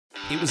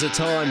It was a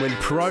time when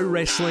pro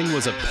wrestling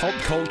was a pop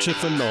culture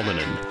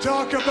phenomenon.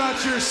 Talk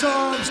about your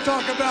Psalms,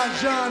 talk about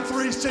John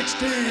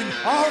 3:16.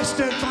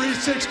 Austin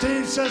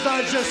 3:16 says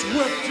I just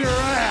whipped your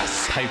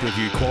ass.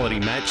 Pay-per-view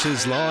quality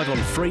matches live on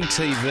free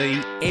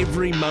TV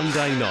every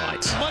Monday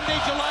night. Monday,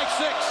 July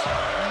 6,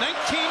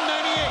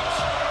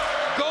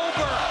 1998.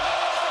 Goldberg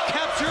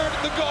captured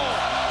the gold.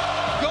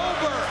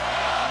 Goldberg,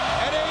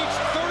 at age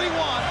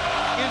 31,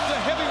 is the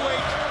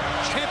heavyweight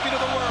champion of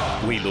the world.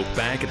 We look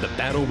back at the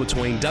battle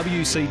between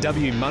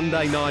WCW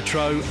Monday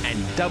Nitro and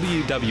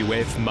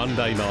WWF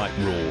Monday Night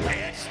Raw.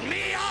 It's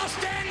me,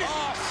 Austin!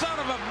 Oh, son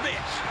of a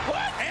bitch!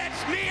 What?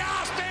 It's me,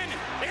 Austin!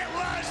 It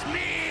was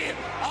me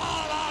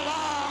all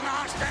along,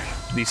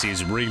 Austin! This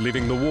is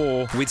Reliving the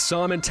War with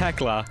Simon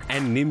Tackler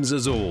and Nims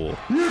Azor.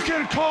 You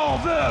can call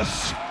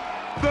this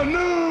the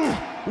New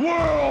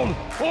World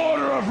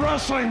Order of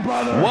Wrestling,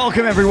 brother.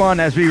 Welcome, everyone,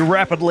 as we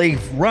rapidly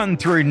run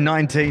through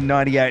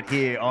 1998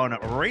 here on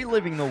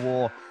Reliving the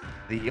War,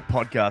 the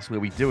podcast where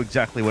we do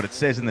exactly what it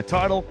says in the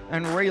title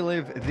and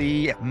relive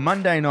the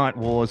Monday Night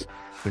Wars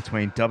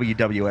between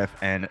WWF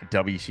and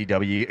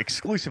WCW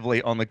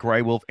exclusively on the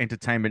Grey Wolf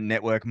Entertainment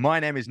Network. My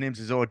name is Nims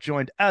Azor,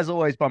 joined as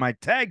always by my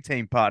tag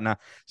team partner,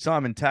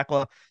 Simon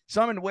Tackler.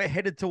 Simon, we're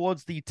headed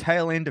towards the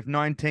tail end of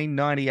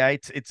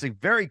 1998. It's a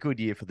very good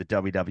year for the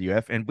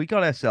WWF, and we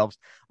got ourselves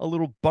a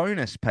little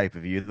bonus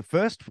pay-per-view, the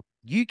first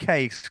UK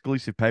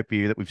exclusive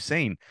pay-per-view that we've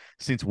seen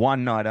since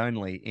One Night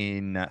Only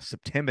in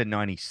September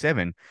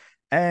 97.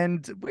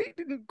 And we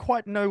didn't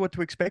quite know what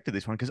to expect of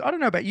this one, because I don't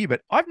know about you,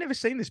 but I've never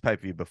seen this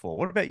pay-per-view before.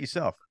 What about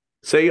yourself?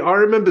 See, I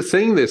remember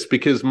seeing this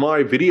because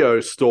my video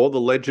store, the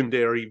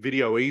legendary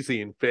Video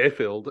Easy in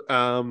Fairfield,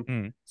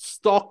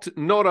 stocked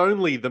not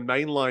only the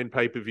mainline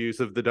pay-per-views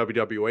of the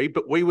WWE,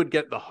 but we would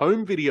get the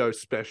home video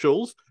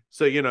specials.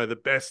 So, you know, the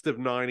best of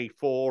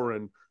 94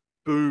 and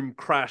Boom,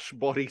 Crash,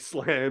 Body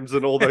Slams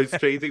and all those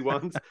cheesy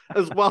ones,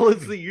 as well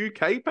as the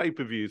UK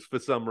pay-per-views for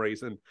some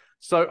reason.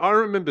 So I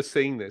remember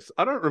seeing this.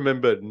 I don't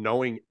remember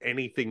knowing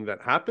anything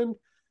that happened,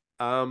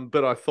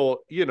 but I thought,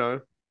 you know,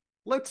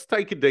 let's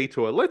take a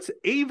detour. Let's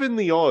even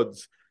the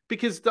odds,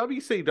 because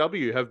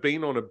WCW have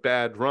been on a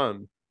bad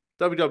run.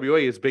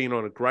 WWE has been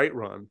on a great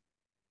run.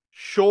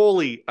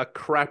 Surely a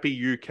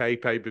crappy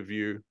UK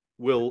pay-per-view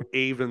will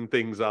even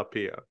things up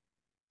here.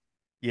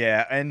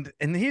 Yeah, and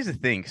here's the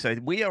thing. So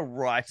we are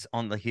right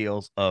on the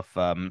heels of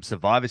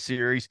Survivor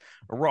Series.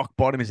 Rock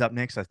Bottom is up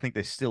next. I think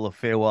there's still a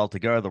fair while to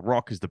go. The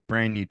Rock is the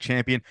brand new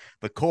champion.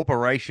 The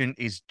Corporation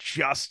is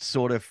just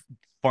sort of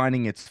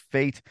finding its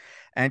feet.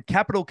 And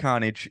Capital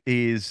Carnage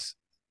is,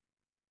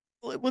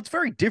 well, it's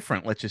very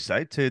different, let's just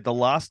say, to the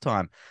last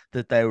time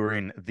that they were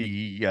in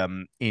the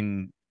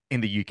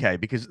UK,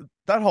 because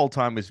that whole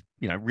time was,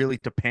 you know, really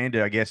to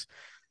pander, I guess,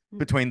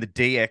 between the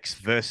DX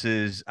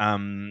versus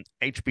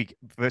HB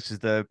versus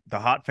the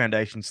Hart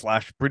Foundation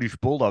 / British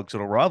Bulldog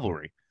sort of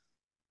rivalry.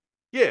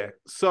 Yeah,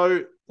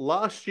 so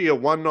last year,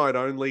 One Night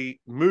Only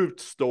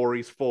moved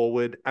stories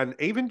forward and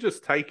even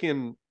just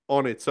taken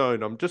on its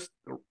own. I'm just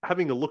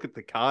having a look at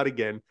the card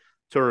again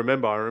to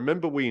remember. I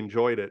remember we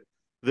enjoyed it.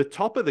 The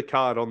top of the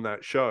card on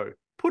that show,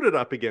 put it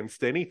up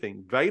against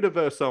anything. Vader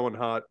versus Owen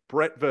Hart,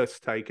 Brett versus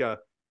Taker,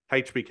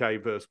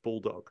 HBK versus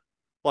Bulldog.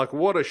 Like,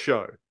 what a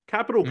show.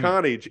 Capital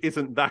Carnage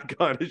isn't that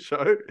kind of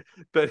show,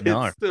 but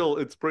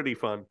it's pretty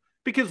fun.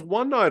 Because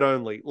One Night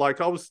Only, like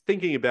I was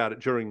thinking about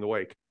it during the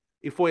week,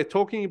 if we're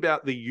talking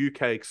about the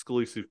UK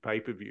exclusive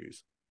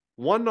pay-per-views,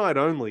 One Night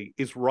Only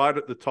is right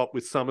at the top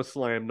with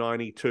SummerSlam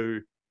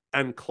 92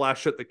 and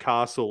Clash at the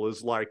Castle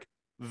as like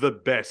the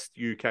best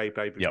UK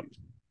pay-per-views. Yep.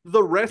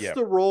 The rest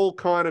are all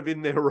kind of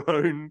in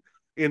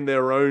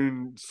their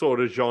own sort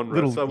of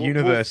genre. Little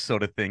universe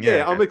sort of thing.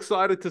 Yeah, I'm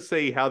excited to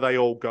see how they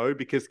all go,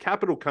 because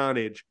Capital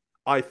Carnage,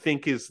 I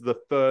think, is the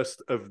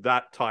first of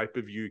that type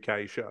of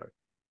UK show.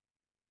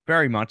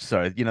 Very much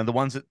so. You know, the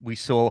ones that we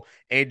saw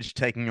Edge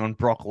taking on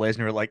Brock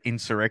Lesnar at like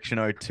Insurrection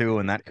 02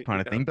 and that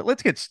kind of thing. But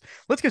let's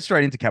get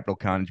straight into Capital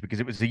Carnage, because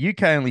it was a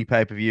UK only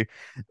pay-per-view,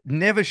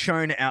 never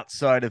shown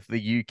outside of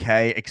the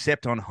UK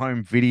except on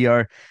home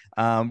video.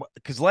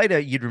 Because later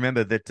you'd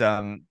remember that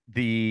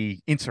the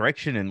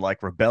Insurrection and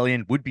like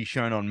Rebellion would be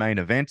shown on main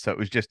event. So it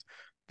was just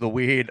the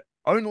weird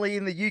only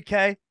in the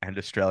UK and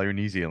Australia and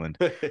New Zealand.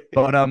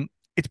 But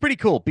it's pretty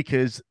cool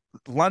because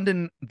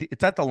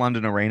it's at the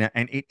London Arena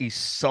and it is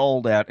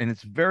sold out, and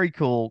it's very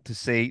cool to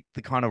see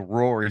the kind of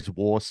Raw is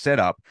War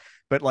setup,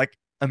 but like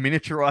a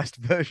miniaturized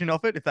version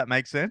of it, if that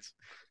makes sense.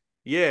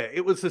 Yeah,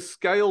 it was a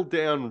scaled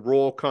down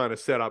Raw kind of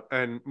setup,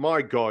 and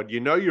my God,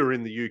 you know you're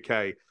in the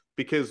UK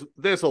because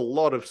there's a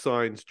lot of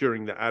signs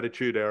during the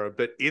Attitude Era,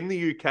 but in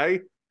the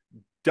UK,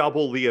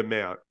 double the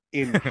amount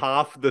in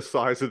half the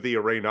size of the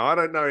arena. I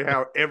don't know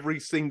how every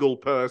single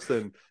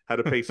person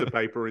had a piece of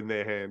paper in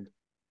their hand.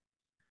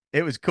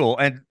 It was cool.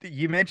 And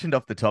you mentioned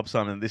off the top,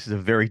 Simon, this is a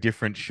very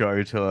different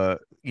show to,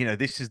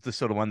 this is the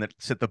sort of one that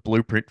set the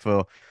blueprint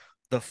for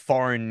the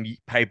foreign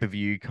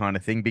pay-per-view kind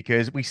of thing,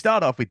 because we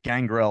start off with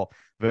Gangrel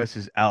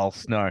versus Al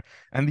Snow.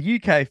 And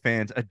the UK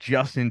fans are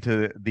just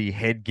into the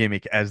head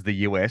gimmick as the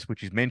US,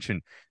 which is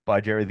mentioned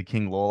by Jerry the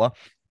King Lawler.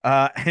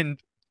 And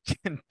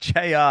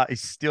JR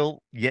is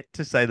still yet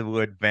to say the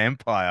word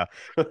vampire,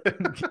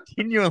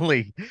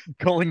 continually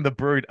calling the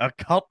Brood a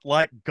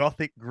cult-like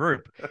gothic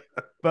group.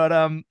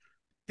 But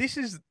this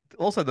is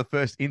also the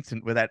first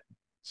instant where that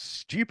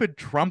stupid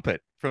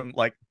trumpet from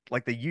like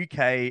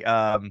the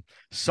UK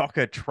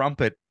soccer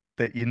trumpet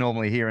that you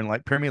normally hear in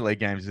like Premier League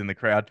games in the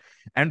crowd,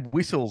 and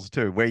whistles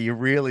too, where you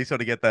really sort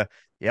of get the,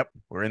 yep,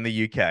 we're in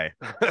the UK.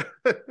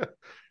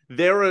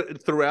 There are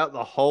throughout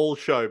the whole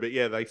show, but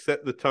yeah, they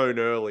set the tone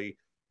early.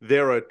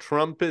 There are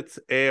trumpets,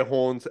 air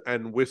horns,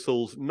 and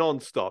whistles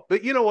nonstop.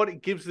 But you know what?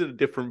 It gives it a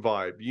different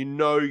vibe. You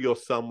know you're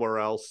somewhere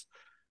else.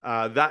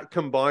 That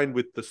combined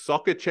with the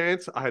soccer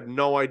chants, I had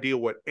no idea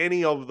what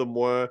any of them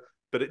were,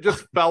 but it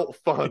just felt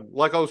fun.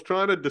 Like I was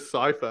trying to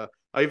decipher.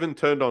 I even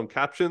turned on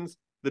captions.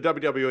 The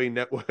WWE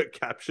Network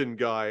caption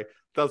guy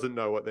doesn't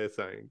know what they're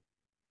saying.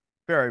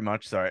 Very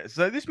much so.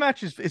 So this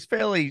match is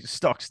fairly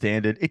stock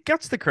standard. It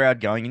gets the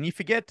crowd going, and you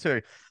forget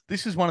to.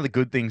 This is one of the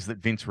good things that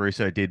Vince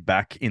Russo did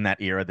back in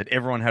that era, that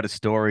everyone had a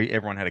story,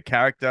 everyone had a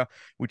character,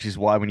 which is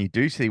why when you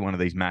do see one of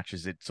these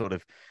matches, it sort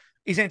of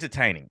is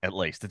entertaining, at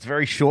least. It's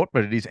very short,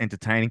 but it is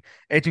entertaining.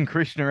 Edge and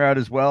Christian are out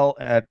as well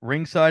at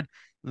ringside.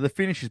 The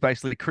finish is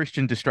basically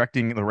Christian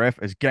distracting the ref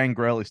as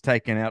Gangrel is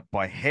taken out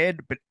by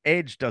Head, but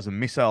Edge does a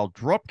missile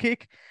drop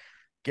kick,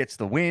 gets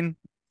the win.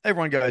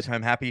 Everyone goes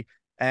home happy.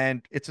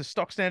 And it's a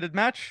stock standard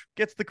match,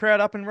 gets the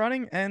crowd up and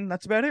running, and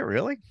that's about it,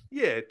 really.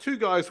 Yeah, two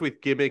guys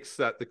with gimmicks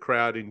that the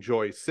crowd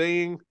enjoys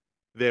seeing.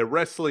 Their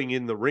wrestling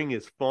in the ring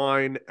is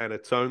fine, and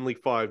it's only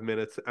 5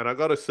 minutes. And I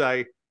got to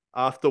say,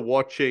 after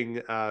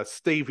watching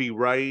Stevie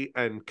Ray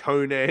and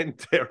Conan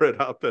tear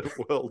it up at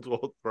World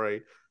War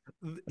III,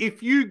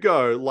 if you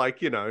go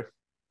like, you're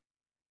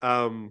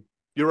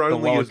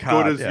only as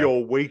good as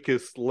your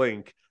weakest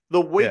link. The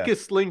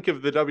weakest link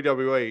of the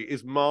WWE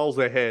is miles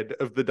ahead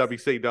of the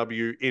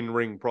WCW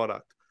in-ring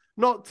product.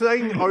 Not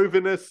saying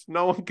overness,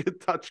 no one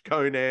could touch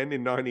Conan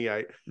in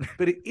 98,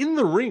 but in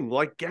the ring,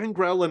 like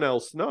Gangrel and El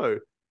Snow,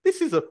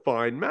 this is a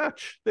fine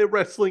match. Their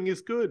wrestling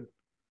is good.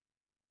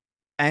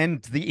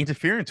 And the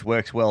interference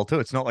works well too.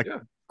 It's not like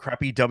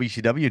crappy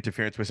WCW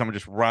interference where someone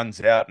just runs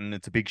out and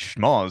it's a big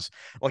schmoz,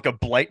 like a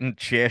blatant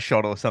chair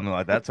shot or something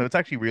like that. So it's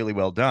actually really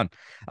well done.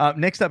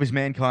 Next up is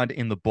Mankind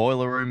in the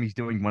Boiler Room. He's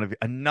doing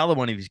another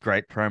one of his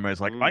great promos.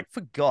 Like I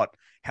forgot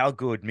how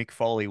good Mick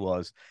Foley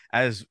was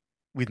as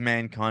with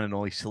Mankind and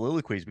all his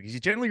soliloquies, because you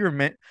generally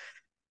remember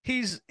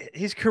his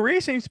career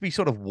seems to be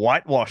sort of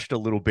whitewashed a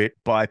little bit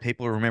by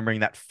people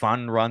remembering that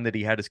fun run that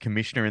he had as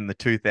commissioner in the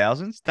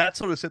 2000s. That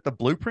sort of set the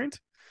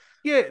blueprint.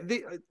 Yeah,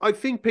 I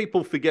think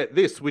people forget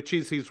this, which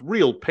is his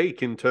real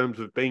peak in terms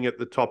of being at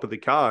the top of the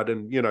card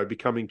and,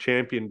 becoming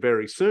champion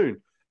very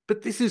soon.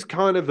 But this is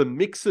kind of a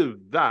mix of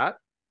that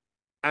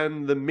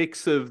and the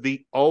mix of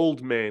the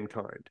old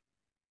Mankind.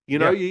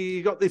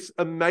 You got this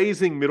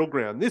amazing middle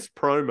ground. This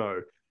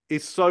promo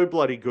is so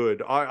bloody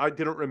good. I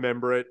didn't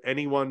remember it.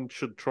 Anyone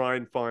should try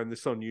and find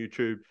this on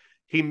YouTube.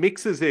 He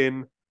mixes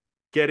in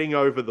getting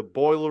over the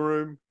Boiler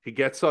Room. He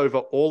gets over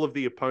all of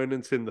the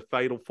opponents in the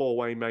Fatal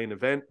 4-Way main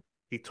event.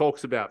 He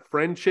talks about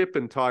friendship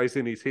and ties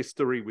in his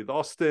history with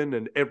Austin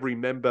and every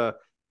member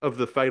of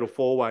the Fatal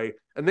 4-Way,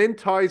 and then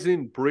ties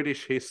in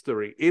British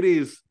history. It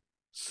is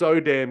so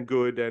damn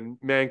good, and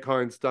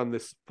Mankind's done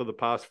this for the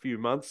past few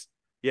months.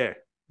 Yeah,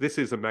 this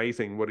is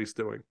amazing what he's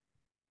doing.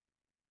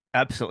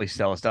 Absolutely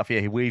stellar stuff.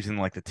 Yeah, he weaves in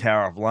like the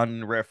Tower of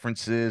London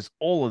references,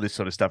 all of this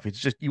sort of stuff. It's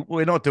just,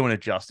 we're not doing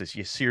it justice.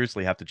 You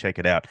seriously have to check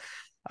it out.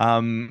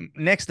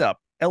 Next up,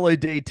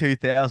 LOD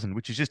 2000,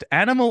 which is just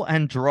Animal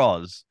and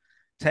Droz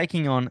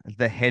taking on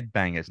the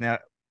Headbangers. Now,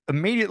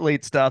 immediately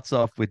it starts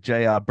off with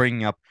JR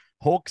bringing up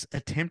Hawk's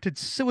attempted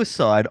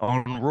suicide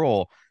on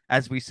Raw,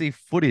 as we see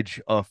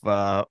footage of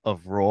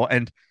Raw.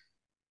 And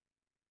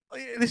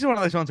this is one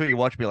of those ones where you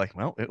watch and be like,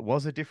 well, it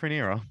was a different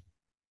era.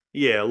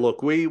 Yeah,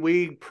 look,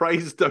 we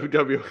praised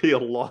WWE a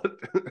lot,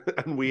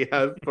 and we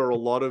have for a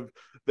lot of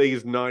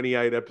these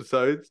 98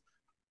 episodes.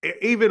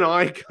 Even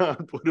I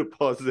can't put a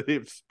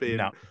positive spin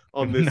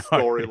on this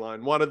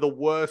storyline. One of the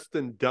worst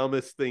and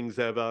dumbest things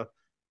ever.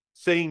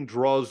 Seeing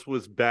Droz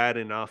was bad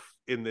enough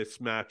in this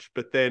match,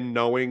 but then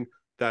knowing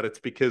that it's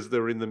because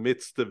they're in the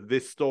midst of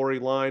this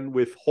storyline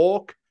with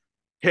Hawk,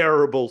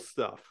 terrible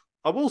stuff.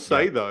 I will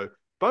say, though,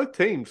 both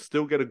teams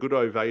still get a good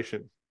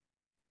ovation.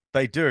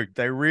 They do.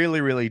 They really,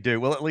 really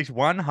do. Well, at least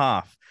one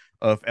half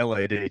of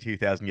LOD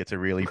 2000 gets a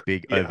really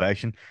big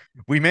ovation.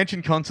 We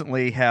mentioned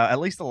constantly how, at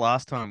least the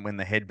last time when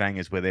the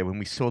Headbangers were there, when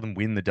we saw them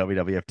win the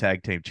WWF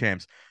Tag Team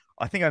Champs,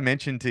 I think I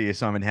mentioned to you,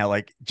 Simon, how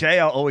like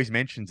JR always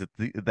mentions that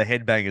the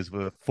Headbangers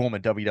were former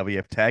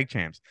WWF Tag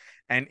Champs.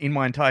 And in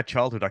my entire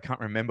childhood, I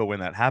can't remember when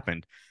that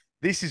happened.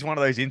 This is one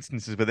of those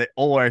instances where they're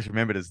always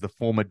remembered as the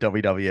former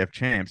WWF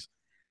Champs.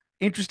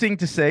 Interesting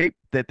to see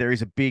that there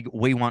is a big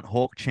 "We Want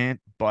Hawk" chant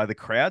by the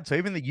crowd. So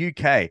even the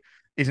UK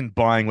isn't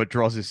buying what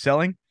Droz is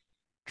selling.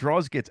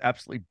 Droz gets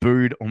absolutely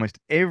booed almost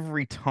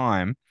every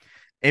time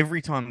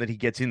that he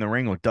gets in the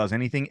ring or does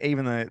anything,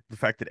 even though the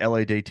fact that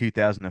LOD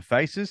 2000 are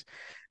faces.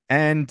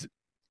 And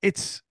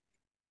it's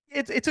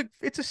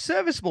a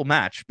serviceable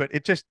match, but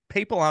it just,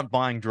 people aren't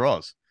buying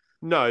Droz.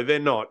 No, they're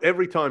not.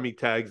 Every time he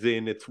tags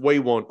in, it's "We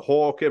want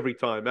Hawk." Every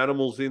time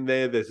Animal's in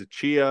there, there's a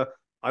cheer.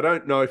 I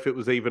don't know if it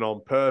was even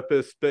on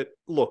purpose, but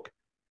look,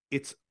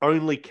 it's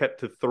only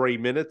kept to 3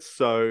 minutes.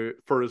 So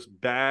for as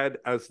bad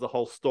as the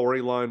whole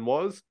storyline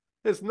was,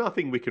 there's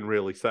nothing we can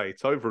really say.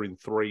 It's over in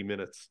 3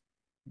 minutes.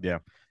 Yeah.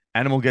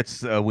 Animal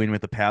gets a win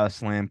with the power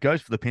slam,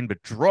 goes for the pin,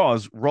 but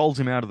Droz rolls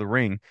him out of the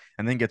ring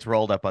and then gets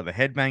rolled up by the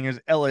headbangers.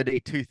 LOD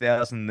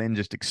 2000 then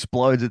just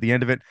explodes at the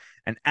end of it.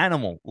 And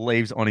Animal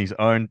leaves on his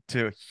own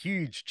to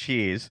huge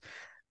cheers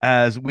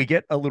as we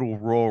get a little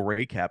Raw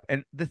recap.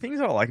 And the things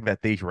that I like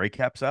about these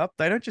recaps are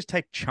they don't just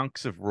take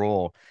chunks of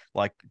Raw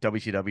like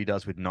WCW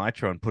does with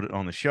Nitro and put it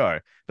on the show,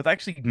 but they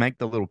actually make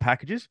the little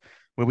packages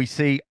where we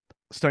see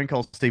Stone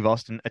Cold Steve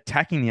Austin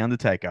attacking The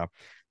Undertaker.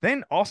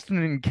 Then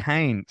Austin and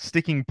Kane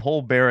sticking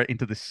Paul Bearer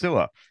into the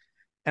sewer.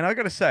 And I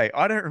got to say,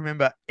 I don't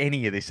remember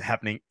any of this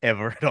happening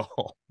ever at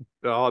all.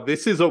 Oh,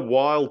 this is a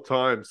wild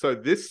time. So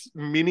this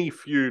mini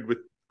feud with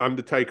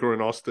Undertaker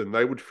and Austin,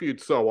 they would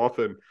feud so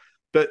often.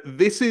 But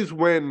this is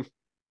when,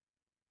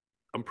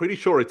 I'm pretty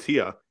sure it's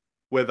here,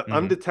 where the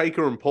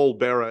Undertaker and Paul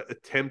Bearer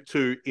attempt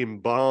to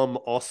embalm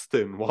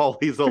Austin while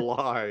he's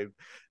alive.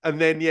 And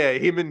then, yeah,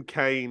 him and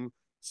Kane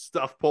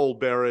stuff Paul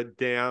Bearer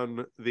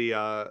down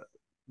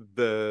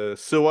the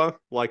sewer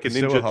like a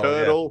Ninja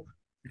Turtle.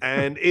 Yeah.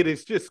 And it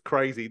is just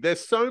crazy.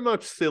 There's so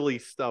much silly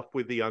stuff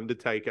with the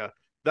Undertaker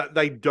that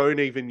they don't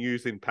even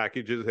use in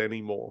packages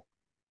anymore.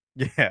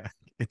 Yeah,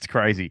 it's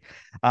crazy.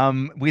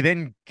 We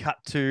then cut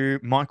to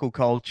Michael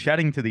Cole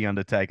chatting to the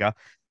Undertaker,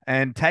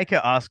 and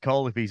Taker asks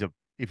Cole if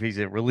he's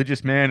a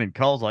religious man, and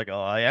Cole's like,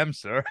 "Oh, I am,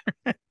 sir."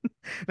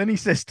 Then he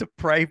says to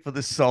pray for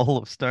the soul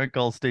of Stone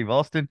Cold Steve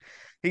Austin.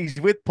 He's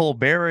with Paul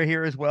Bearer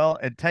here as well,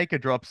 and Taker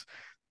drops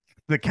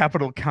the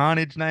Capital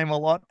Carnage name a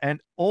lot, and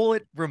all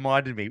it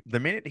reminded me, the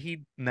minute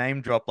he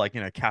name dropped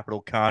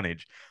Capital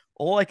Carnage,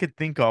 all I could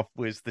think of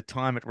was the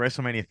time at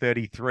WrestleMania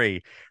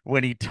 33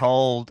 when he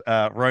told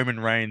Roman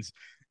Reigns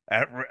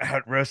at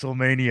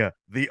WrestleMania,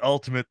 the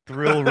ultimate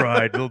thrill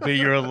ride will be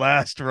your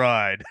last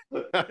ride.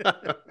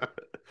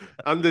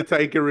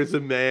 Undertaker is a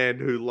man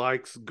who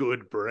likes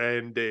good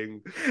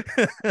branding.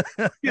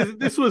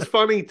 This was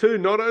funny too.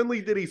 Not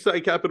only did he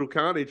say Capital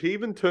Carnage, he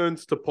even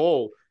turns to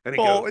Paul and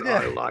he goes,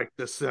 "I like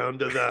the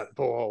sound of that,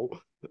 Paul."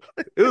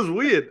 It was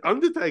weird.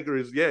 Undertaker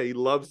he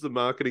loves the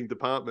marketing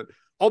department.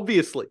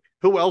 Obviously,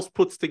 who else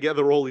puts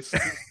together all this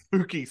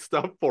spooky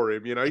stuff for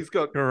him? He's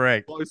got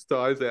close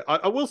ties there.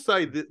 I will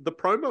say the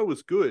promo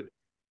was good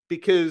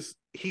because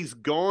he's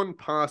gone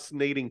past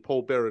needing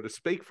Paul Bearer to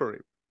speak for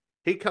him.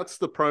 He cuts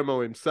the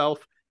promo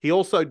himself. He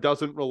also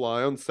doesn't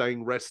rely on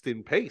saying "rest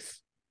in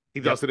peace." He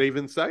doesn't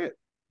even say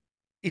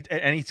it.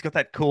 And he's got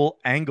that cool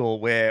angle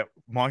where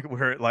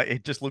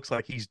it just looks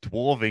like he's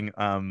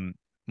dwarving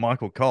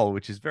Michael Cole,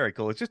 which is very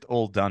cool. It's just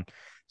all done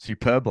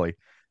superbly.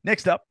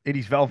 Next up, it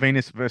is Val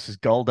Venis versus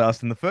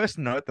Goldust. And the first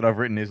note that I've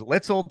written is,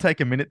 let's all take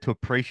a minute to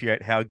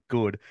appreciate how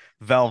good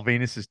Val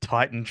Venis's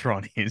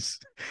Titantron is.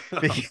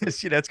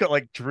 Because, it's got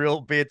like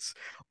drill bits,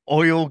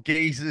 oil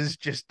geysers,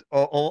 just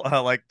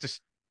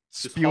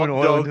spewing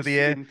oil into the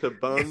air. Into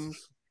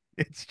buns.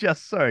 It's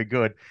just so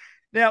good.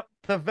 Now,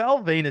 the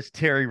Val Venis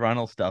Terry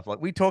Runnels stuff,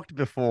 like we talked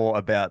before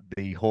about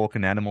the Hawk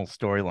and Animal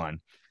storyline.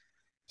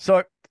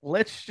 So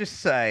let's just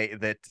say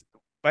that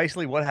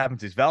basically what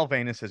happens is Val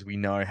Venis, as we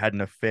know, had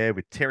an affair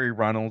with Terry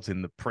Runnels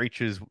in the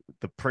preacher's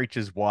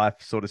wife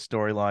sort of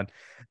storyline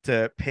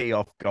to pee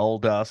off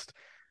Goldust.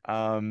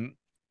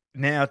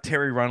 Now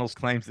Terry Runnels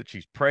claims that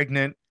she's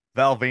pregnant.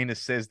 Val Venis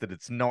says that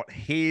it's not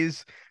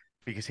his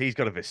because he's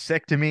got a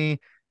vasectomy.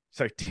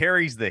 So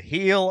Terry's the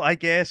heel, I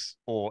guess,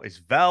 or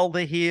is Val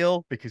the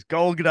heel because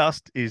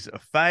Goldust is a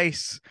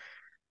face?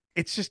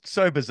 It's just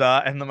so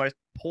bizarre and the most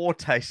poor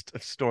taste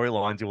of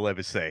storylines you'll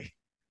ever see.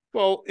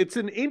 Well, it's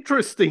an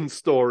interesting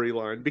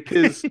storyline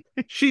because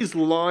she's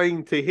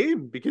lying to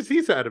him because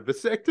he's had a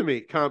vasectomy.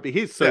 It can't be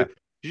his. So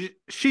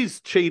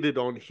she's cheated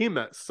on him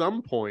at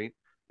some point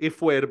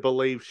if we're to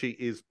believe she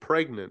is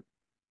pregnant.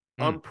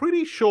 I'm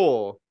pretty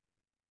sure.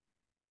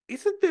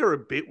 Isn't there a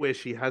bit where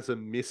she has a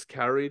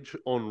miscarriage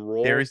on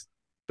Raw? There is,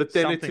 but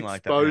then it's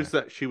exposed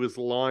that she was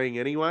lying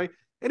anyway.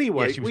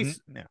 Anyway,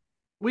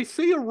 we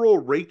see a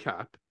Raw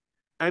recap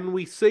and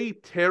we see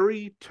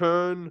Terry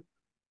turn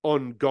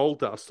on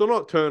Goldust, or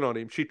not turn on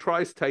him. She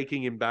tries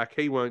taking him back.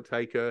 He won't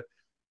take her.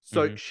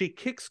 So she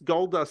kicks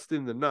Goldust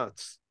in the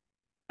nuts.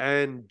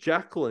 And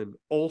Jacqueline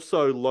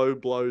also low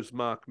blows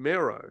Mark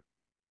Mero.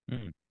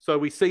 So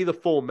we see the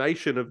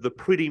formation of the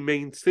Pretty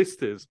Mean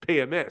Sisters,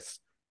 PMS,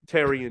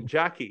 Terry and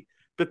Jackie.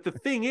 But the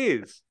thing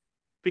is,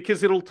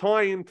 because it'll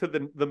tie into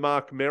the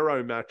Mark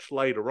Mero match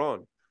later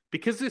on,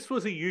 because this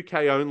was a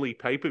UK-only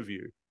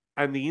pay-per-view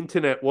and the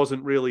internet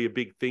wasn't really a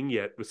big thing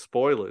yet with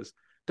spoilers,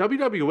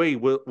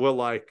 WWE were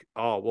like,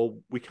 oh, well,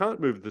 we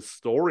can't move the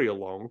story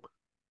along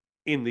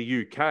in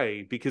the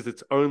UK because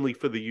it's only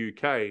for the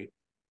UK.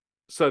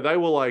 So they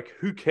were like,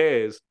 who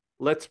cares?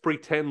 Let's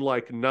pretend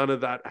like none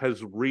of that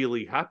has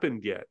really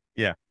happened yet.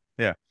 Yeah.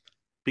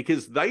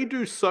 because they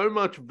do so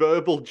much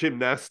verbal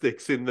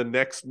gymnastics in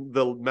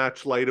the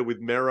match later with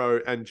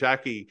Mero and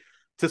Jackie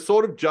to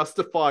sort of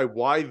justify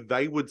why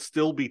they would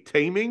still be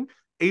teaming,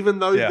 even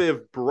though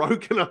they've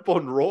broken up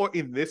on Raw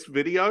in this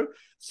video.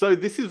 So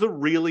this is a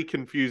really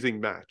confusing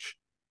match.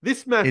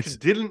 This match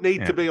didn't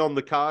need to be on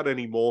the card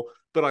anymore,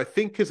 but I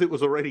think because it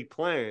was already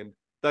planned,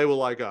 they were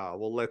like,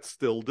 well, let's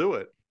still do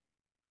it.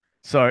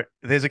 So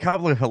there's a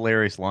couple of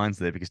hilarious lines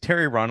there because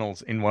Terry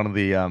Runnels in one of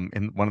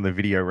the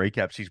video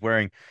recaps, she's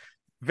wearing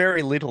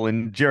very little,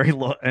 and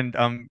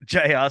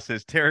JR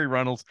says, Terry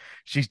Runnels,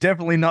 she's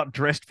definitely not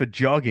dressed for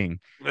jogging.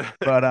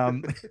 But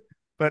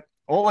but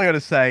all I got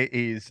to say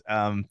is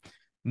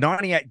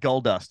 98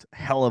 Goldust,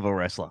 hell of a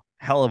wrestler,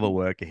 hell of a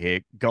worker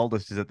here.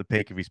 Goldust is at the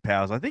peak of his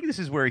powers. I think this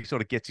is where he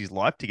sort of gets his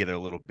life together a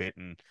little bit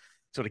and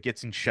sort of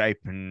gets in shape,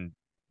 and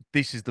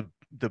this is the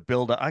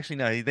builder. Actually,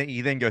 no,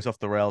 he then goes off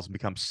the rails and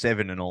becomes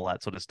 7 and all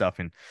that sort of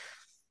stuff in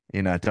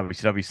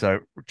WCW. So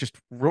just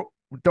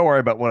don't worry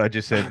about what I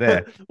just said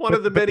there. One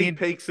of the many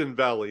peaks and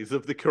valleys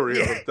of the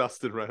career of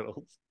Dustin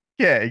Reynolds.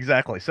 Yeah,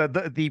 exactly. So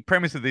the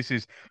premise of this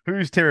is,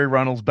 who's Terry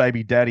Runnels'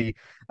 baby daddy?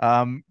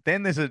 Then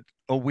there's a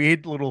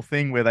weird little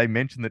thing where they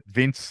mention that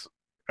Vince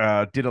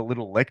did a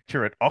little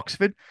lecture at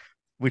Oxford,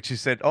 which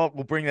is said,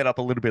 we'll bring that up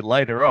a little bit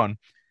later on.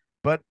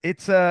 But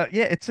it's a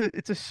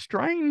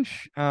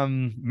strange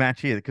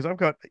match here, because I've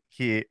got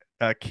here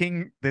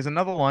King. There's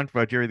another line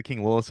from Jerry the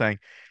King Lawler saying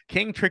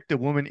King tricked a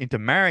woman into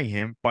marrying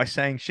him by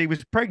saying she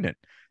was pregnant.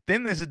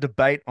 Then there's a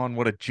debate on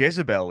what a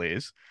Jezebel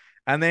is,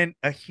 and then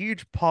a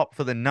huge pop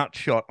for the nut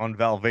shot on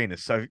Val Venis.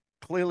 So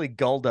clearly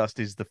Goldust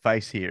is the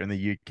face here in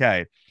the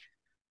UK.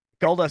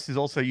 Goldust is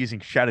also using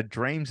Shattered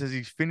Dreams as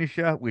his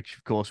finisher, which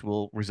of course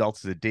will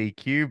result as a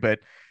DQ, but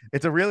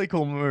it's a really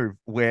cool move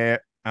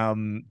where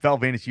Val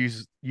Venis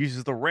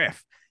uses the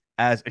ref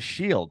as a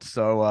shield.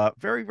 So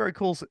very, very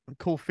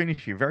cool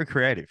finish here. Very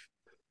creative.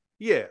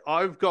 Yeah,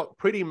 I've got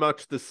pretty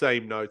much the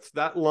same notes.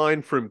 That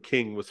line from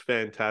King was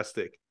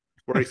fantastic,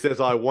 where he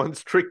says, I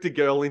once tricked a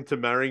girl into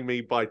marrying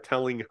me by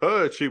telling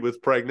her she was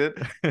pregnant.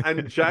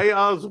 And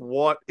JR's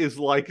what is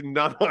like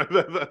none I've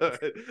ever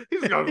heard.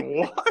 He's going,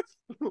 what?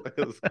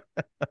 It was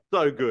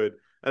so good.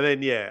 And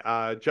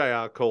then,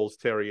 JR calls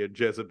Terry a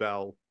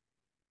Jezebel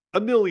a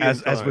million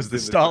times. As was the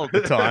style at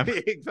the time.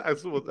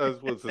 as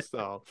was the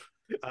style.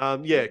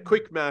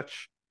 Quick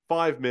match,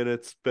 5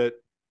 minutes, but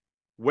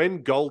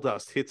when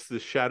Goldust hits the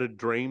Shattered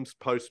Dreams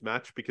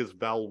post-match because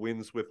Val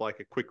wins with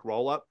like a quick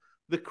roll-up,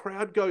 the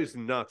crowd goes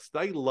nuts.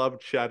 They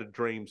loved Shattered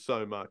Dreams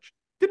so much.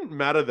 Didn't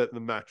matter that the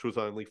match was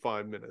only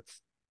 5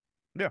 minutes.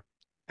 Yeah.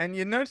 And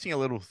you're noticing a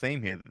little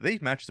theme here.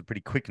 These matches are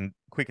pretty quick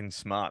and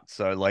smart.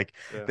 So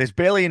there's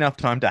barely enough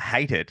time to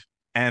hate it.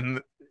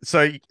 And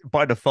so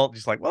by default,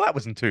 just like, well, that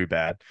wasn't too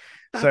bad.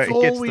 That's so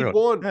all we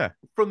want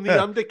from the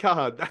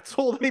undercard. That's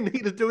all they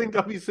need to do in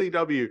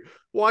WCW.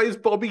 Why is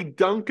Bobby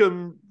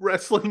Duncombe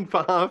wrestling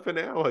for half an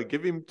hour?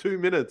 Give him 2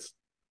 minutes.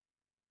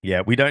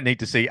 Yeah, we don't need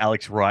to see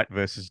Alex Wright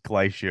versus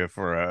Glacier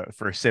for a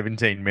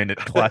 17-minute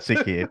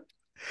classic here.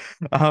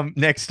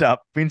 Next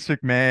up, Vince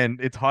McMahon.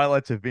 It's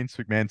highlights of Vince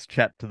McMahon's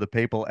chat to the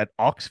people at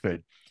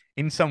Oxford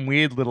in some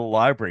weird little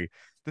library.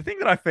 The thing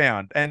that I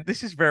found, and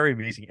this is very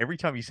amusing, every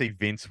time you see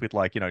Vince with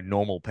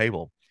normal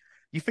people,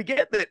 you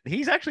forget that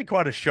he's actually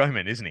quite a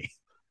showman, isn't he?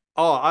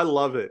 Oh, I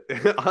love it.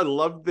 I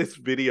love this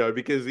video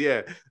because,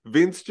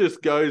 Vince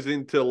just goes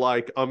into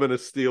I'm going to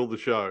steal the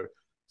show.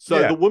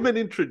 So the woman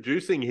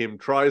introducing him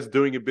tries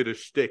doing a bit of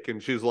shtick,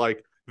 and she's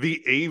like,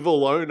 the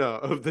evil owner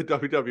of the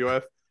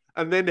WWF.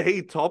 And then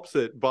he tops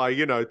it by,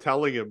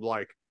 telling him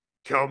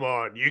come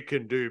on, you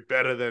can do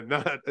better than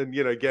that. And,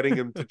 getting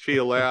him to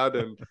cheer loud.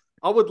 And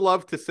I would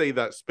love to see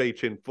that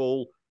speech in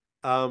full.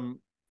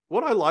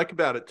 What I like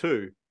about it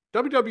too,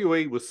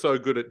 WWE was so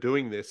good at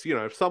doing this.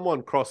 If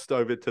someone crossed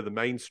over to the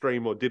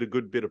mainstream or did a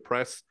good bit of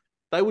press,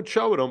 they would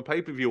show it on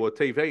pay-per-view or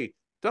TV.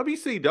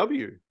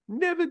 WCW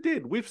never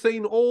did. We've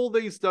seen all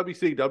these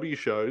WCW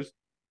shows.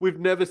 We've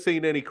never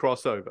seen any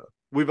crossover.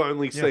 We've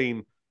only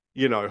seen,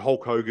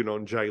 Hulk Hogan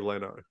on Jay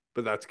Leno,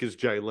 but that's because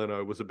Jay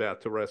Leno was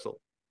about to wrestle.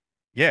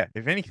 Yeah,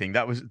 if anything,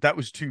 that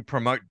was to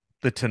promote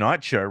the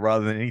Tonight Show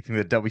rather than anything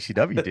that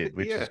WCW did,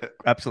 which is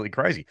absolutely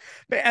crazy.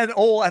 And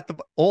all at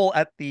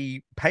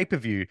the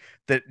pay-per-view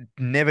that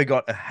never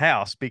got a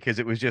house because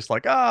it was just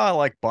like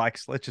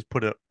bikes. Let's just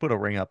put a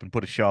ring up and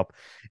put a shop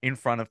in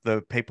front of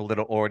the people that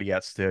are already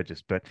at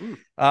Sturgis. But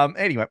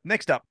anyway,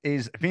 next up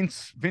is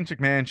Vince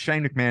McMahon,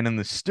 Shane McMahon, and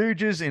the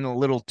Stooges in a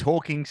little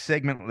talking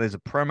segment. There's a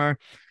promo.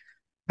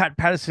 Pat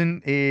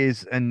Patterson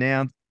is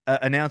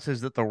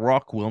announces that The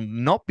Rock will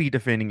not be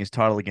defending his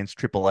title against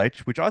Triple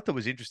H, which I thought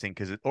was interesting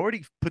because it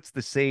already puts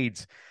the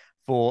seeds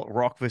for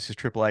Rock versus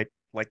Triple H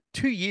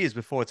 2 years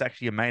before it's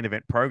actually a main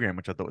event program,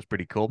 which I thought was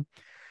pretty cool.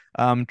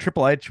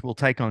 Triple H will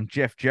take on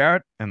Jeff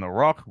Jarrett, and The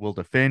Rock will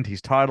defend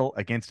his title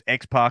against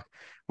X-Pac,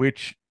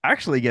 which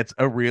actually gets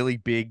a really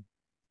big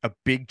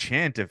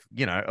chant of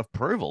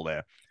approval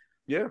there.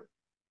 Yeah.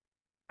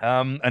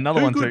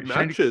 Another Two one good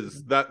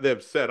matches that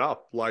they've set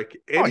up.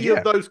 Any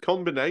of those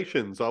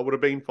combinations, I would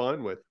have been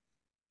fine with.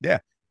 Yeah,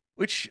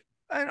 which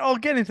And I'll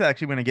get into that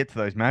actually when I get to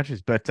those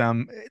matches. But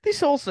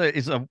this also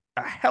is a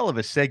hell of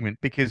a segment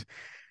because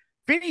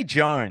Vinnie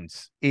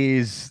Jones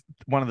is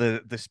one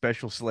of the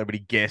special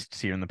celebrity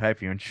guests here in the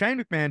pay-per-view. And Shane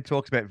McMahon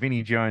talks about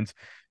Vinnie Jones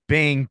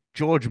being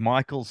George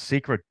Michael's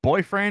secret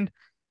boyfriend.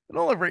 And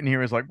all I've written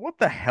here is like, what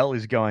the hell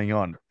is going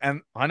on?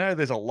 And I know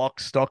there's a lock,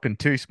 stock, and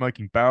two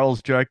smoking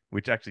barrels joke,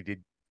 which actually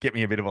did get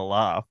me a bit of a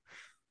laugh.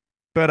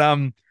 But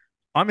I'm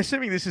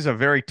assuming this is a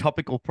very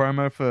topical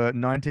promo for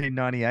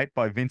 1998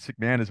 by Vince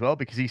McMahon as well,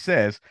 because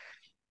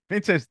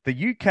Vince says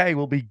the UK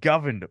will be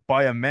governed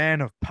by a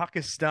man of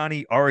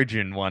Pakistani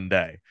origin one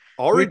day.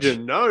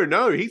 Origin?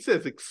 No. He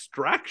says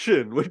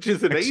extraction, which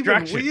is an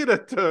even weirder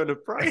turn of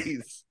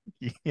phrase.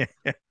 Yeah.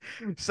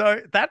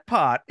 So that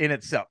part in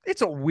itself,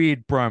 it's a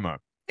weird promo.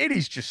 It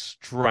is just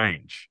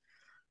strange.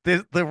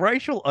 The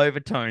racial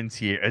overtones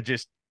here are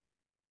just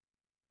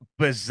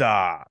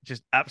bizarre,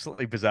 just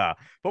absolutely bizarre.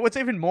 But what's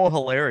even more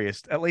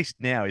hilarious, at least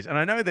now, is, and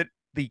I know that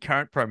the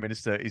current prime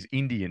minister is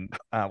Indian,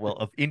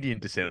 of Indian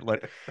descent.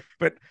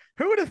 But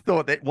who would have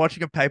thought that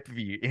watching a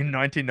pay-per-view in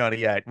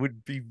 1998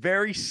 would be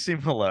very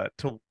similar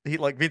to,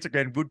 like Vince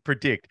McMahon would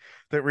predict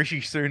that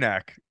Rishi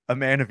Sunak, a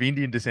man of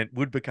Indian descent,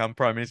 would become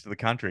prime minister of the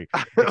country.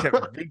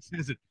 Except Vince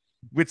says it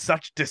with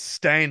such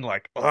disdain,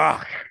 like,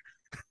 ugh.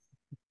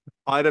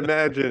 I'd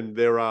imagine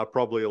there are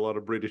probably a lot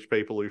of British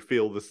people who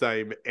feel the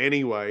same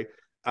anyway.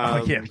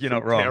 You're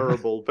not wrong.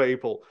 Terrible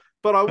people.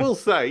 But I will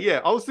say,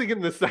 yeah, I was thinking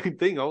the same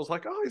thing. I was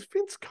like, oh, is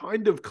Vince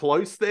kind of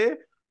close there?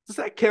 Does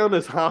that count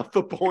as half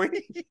a point?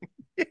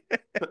 Yeah.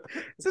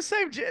 It's the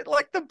same,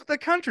 like the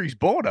country's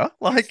border.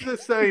 Like it's the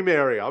same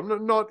area.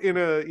 I'm not in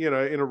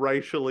a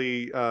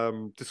racially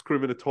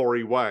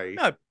discriminatory way.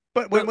 No,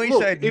 but when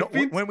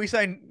we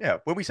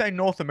say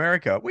North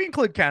America, we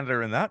include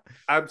Canada in that.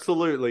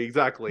 Absolutely,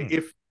 exactly.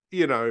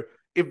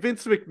 If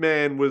Vince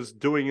McMahon was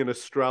doing an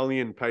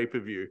Australian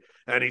pay-per-view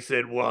and he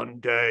said, one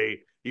day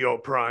your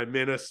prime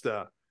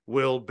minister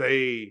will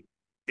be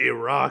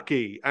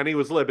Iraqi, and he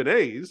was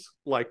Lebanese,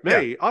 like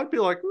me, I'd be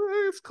like,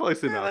 it's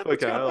close enough.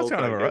 Okay, that's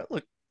kind of all right.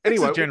 Look,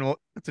 anyway,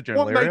 it's a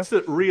general what area. makes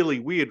it really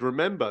weird,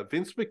 remember,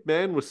 Vince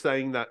McMahon was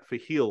saying that for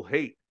heel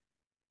heat.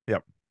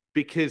 Yep.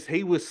 Because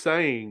he was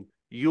saying,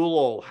 you'll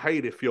all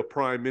hate if your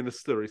prime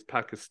minister is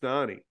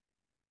Pakistani.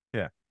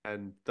 Yeah.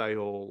 And they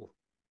all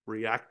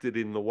reacted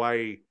in the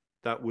way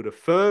that would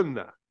affirm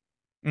that.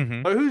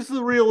 Mm-hmm. So who's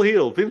the real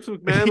heel, Vince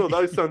McMahon or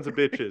those sons of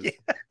bitches?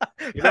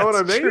 You know what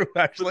I mean? True,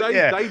 actually,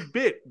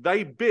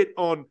 they bit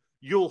on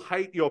you'll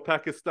hate your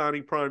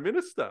Pakistani prime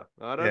minister.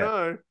 I don't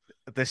know.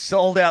 The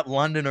sold out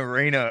London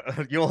arena.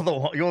 You're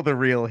the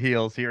real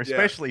heels here,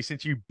 especially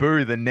since you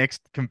boo the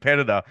next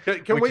competitor.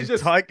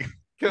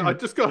 I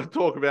just got to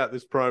talk about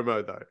this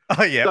promo though.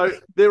 Oh yeah. So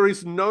there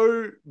is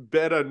no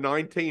better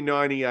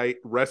 1998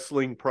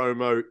 wrestling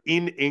promo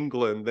in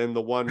England than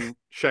the one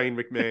Shane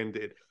McMahon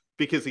did,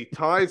 because he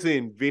ties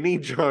in Vinnie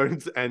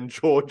Jones and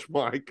George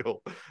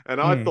Michael.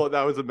 And I thought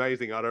that was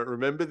amazing. I don't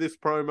remember this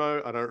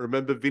promo. I don't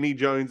remember Vinnie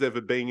Jones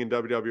ever being in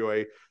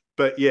WWE.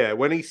 But yeah,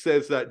 when he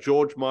says that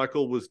George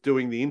Michael was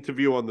doing the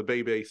interview on the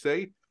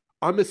BBC,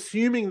 I'm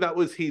assuming that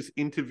was his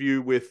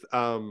interview with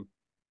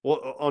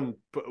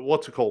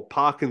what's it called,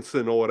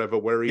 Parkinson or whatever,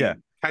 where he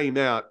came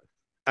out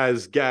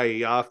as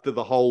gay after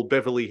the whole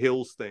Beverly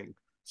Hills thing.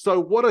 So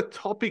what a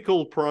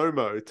topical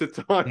promo to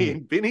tie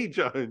in Vinnie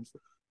Jones,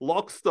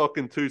 Lock, Stock,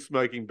 and Two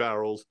Smoking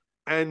Barrels,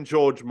 and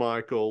George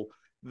Michael.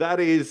 That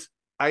is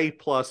A+,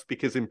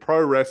 because in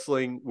pro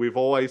wrestling, we've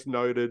always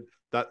noted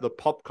that the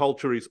pop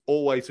culture is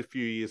always a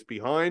few years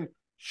behind.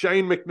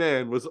 Shane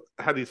McMahon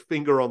had his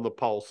finger on the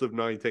pulse of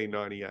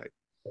 1998.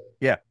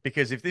 Yeah,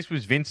 because if this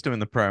was Vince doing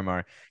the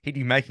promo, he'd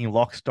be making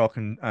Lock, Stock,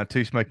 and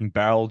Two Smoking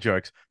Barrel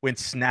jokes when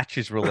Snatch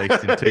is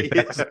released in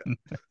 2000.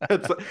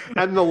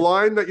 And the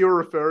line that you're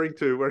referring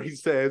to where he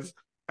says,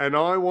 and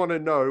I want to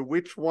know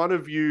which one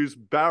of you's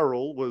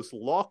barrel was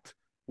locked,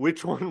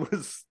 which one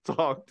was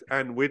stocked,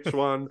 and which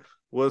one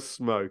was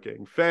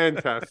smoking.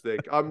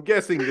 Fantastic. I'm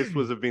guessing this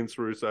was a Vince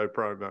Russo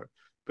promo,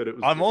 but it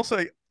was.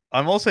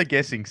 I'm also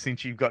guessing,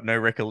 since you've got no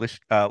recollection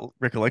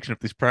of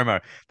this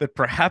promo, that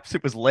perhaps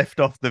it was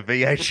left off the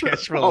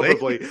VHS release.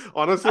 Probably.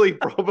 Honestly,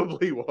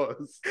 probably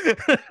was.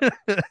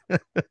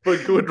 For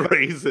good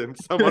reason.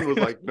 Someone was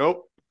like,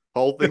 nope,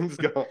 whole thing's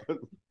gone.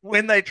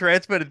 When they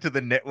transferred it to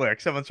the network,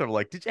 someone's sort of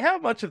like, how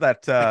much of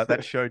that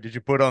show did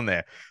you put on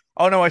there?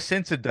 Oh, no, I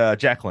censored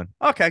Jacqueline.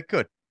 Okay,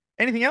 good.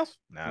 Anything else?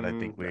 No, I don't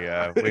think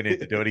we need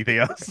to do anything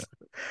else.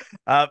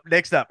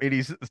 Next up, it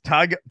is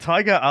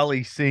Tiger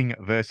Ali Singh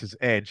versus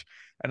Edge.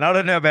 And I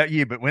don't know about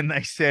you, but when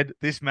they said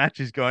this match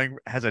has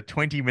a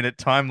 20-minute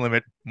time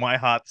limit, my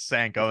heart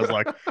sank. I was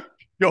like,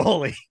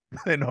 surely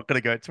they're not going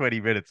to go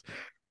 20 minutes.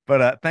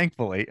 But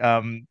thankfully,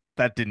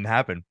 that didn't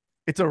happen.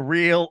 It's a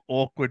real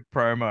awkward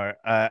promo.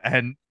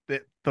 And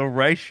the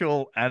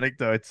racial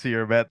anecdotes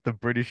here about the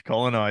British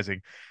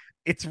colonizing,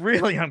 it's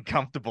really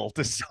uncomfortable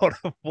to sort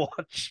of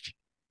watch.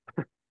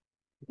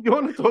 You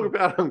want to talk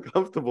about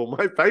uncomfortable?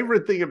 My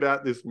favorite thing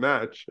about this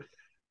match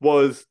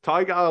was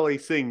Tiger Ali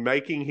Singh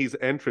making his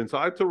entrance.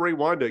 I had to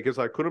rewind it because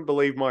I couldn't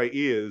believe my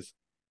ears.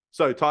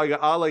 So Tiger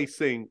Ali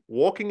Singh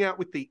walking out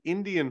with the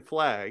Indian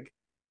flag.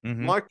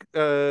 Mike,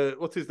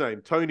 what's his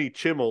name? Tony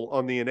Chimmel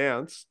on the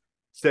announce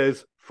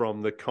says,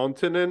 "From the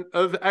continent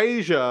of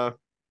Asia."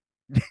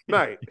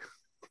 Mate,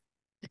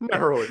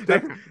 narrow it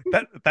down.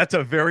 That's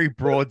a very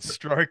broad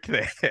stroke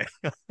there.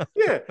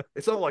 Yeah,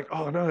 it's not like,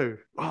 oh no,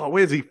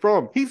 where's he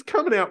from? He's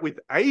coming out with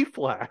a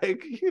flag.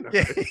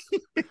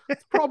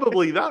 It's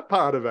probably that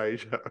part of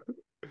Asia.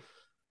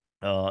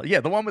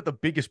 The one with the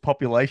biggest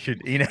population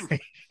in Asia,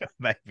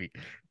 maybe.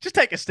 Just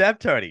take a stab,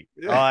 Tony.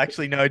 Yeah. Oh,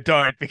 actually, no,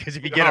 don't, because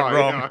if you get it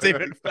wrong, it's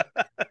even...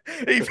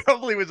 He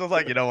probably was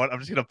like, you know what, I'm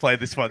just going to play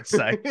this one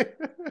safe.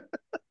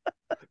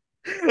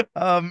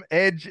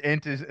 Edge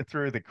enters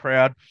through the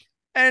crowd,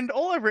 and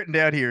all I've written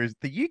down here is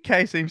the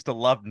UK seems to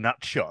love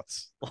nut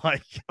shots.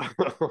 Like,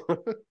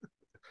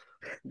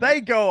 they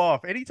go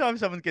off. Anytime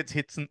someone gets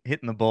hitting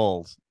the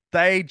balls,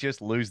 they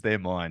just lose their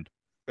mind.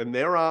 And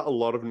there are a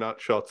lot of nut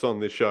shots on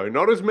this show.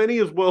 Not as many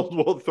as World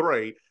War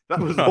III. That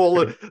was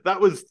that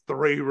was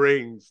 3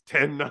 rings,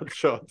 10 nut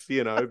shots,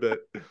 but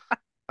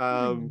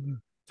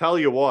tell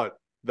you what,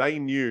 they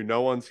knew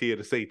no one's here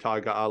to see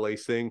Tiger Ali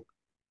Singh.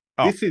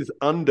 This is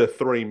under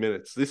 3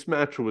 minutes. This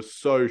match was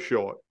so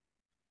short.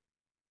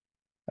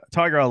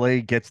 Tiger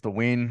Ali gets the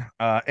win.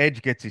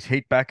 Edge gets his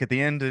heat back at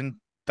the end, and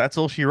that's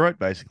all she wrote,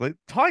 basically.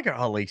 Tiger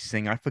Ali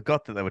Singh, I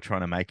forgot that they were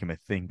trying to make him a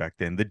thing back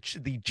then. The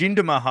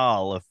Jinder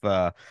Mahal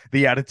of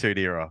the Attitude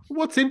Era.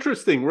 What's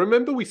interesting,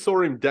 remember we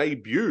saw him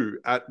debut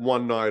at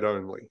One Night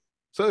Only.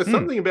 So there's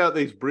something about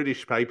these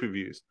British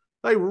pay-per-views.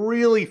 They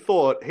really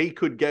thought he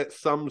could get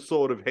some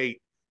sort of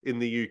heat in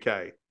the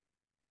UK.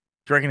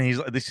 Do you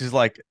reckon this is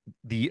like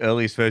the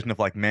earliest version of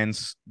like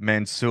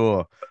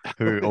Mansoor,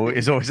 who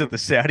is always at the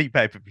Saudi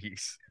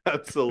pay-per-views?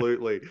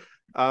 Absolutely.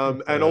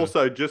 And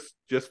also, just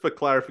for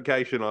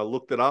clarification, I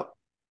looked it up.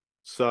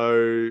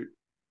 So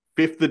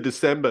 5th of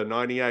December,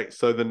 98.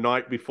 So the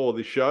night before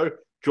the show,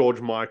 George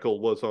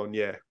Michael was on,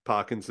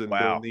 Parkinson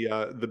doing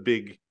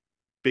the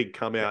big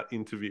come out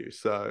interview.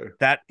 So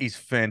that is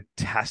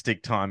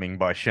fantastic timing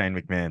by Shane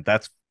McMahon.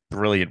 That's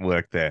brilliant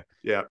work there.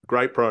 Yeah,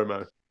 great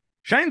promo.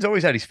 Shane's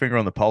always had his finger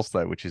on the pulse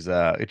though, which is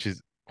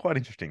quite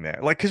interesting there.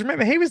 Like, because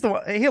remember, he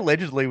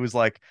allegedly was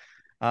like,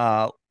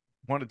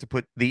 wanted to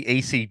put the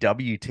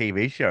ECW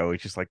TV show.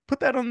 It's just like, put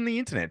that on the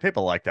internet.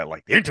 People like that.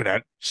 Like, the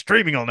internet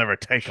streaming will never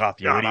take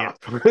off, you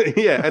idiot.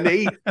 Yeah, and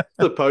he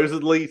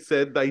supposedly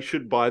said they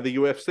should buy the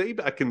UFC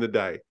back in the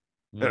day.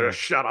 Yeah.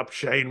 Shut up,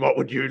 Shane. What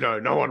would you know?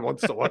 No one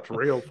wants to watch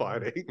real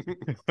fighting.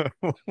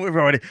 We've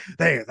already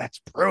there. That's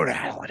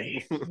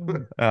brutality.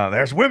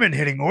 There's women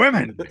hitting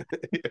women.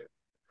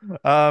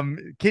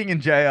 King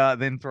and JR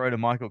then throw to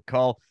Michael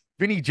Cole.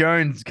 Vinnie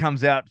Jones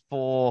comes out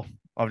for,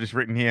 I've just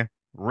written here,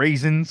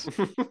 reasons.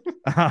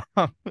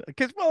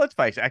 Because, well, let's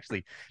face it,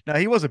 actually, no,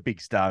 he was a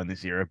big star in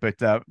this era, but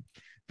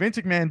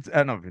Vinnie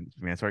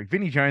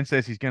Jones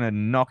says he's going to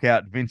knock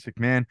out Vince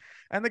McMahon,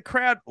 and the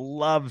crowd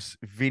loves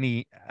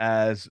Vinnie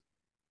as,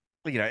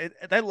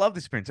 they love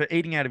this prince. They're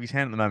eating out of his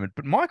hand at the moment.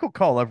 But Michael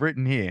Cole, I've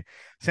written here,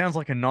 sounds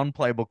like a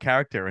non-playable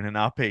character in an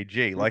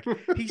RPG. Like,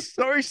 he's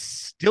so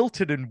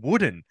stilted and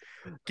wooden,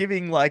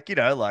 giving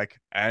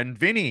and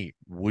Vinny,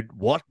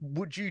 what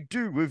would you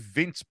do if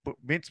Vince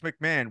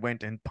McMahon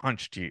went and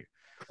punched you?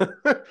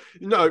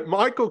 No,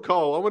 Michael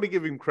Cole, I want to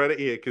give him credit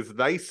here because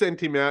they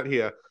sent him out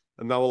here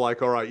and they were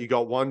like, all right, you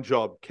got one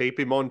job.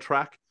 Keep him on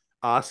track.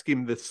 Ask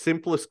him the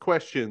simplest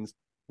questions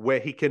where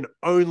he can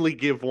only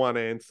give one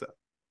answer.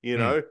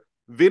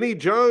 Vinnie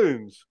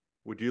Jones,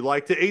 would you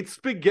like to eat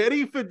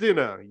spaghetti for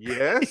dinner?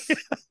 Yes.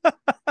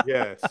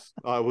 Yes,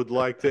 I would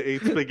like to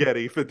eat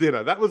spaghetti for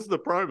dinner. That was the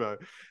promo.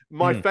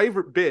 My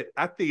favorite bit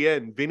at the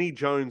end, Vinnie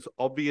Jones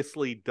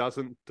obviously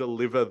doesn't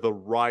deliver the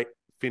right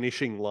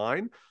finishing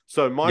line.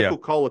 So Michael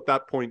Cole at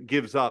that point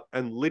gives up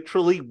and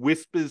literally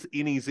whispers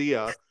in his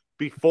ear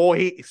before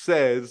he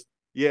says,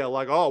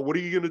 what are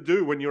you going to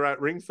do when you're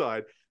at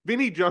ringside?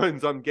 Vinnie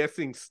Jones, I'm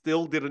guessing,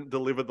 still didn't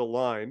deliver the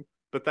line,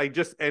 but they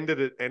just ended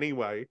it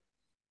anyway.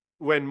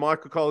 When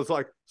Michael Cole is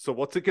like, so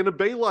what's it going to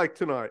be like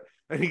tonight?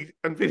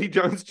 And Vinnie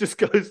Jones just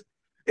goes,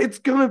 it's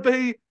going to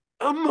be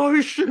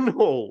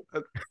emotional.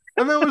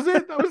 And that was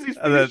it. That was his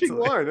finishing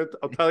line.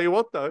 I'll tell you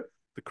what, though,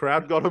 the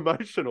crowd got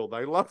emotional.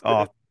 They loved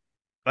it.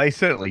 They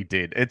certainly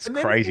did. It's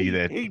crazy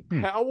that he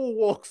power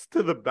walks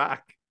to the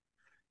back.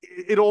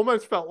 It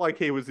almost felt like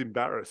he was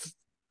embarrassed.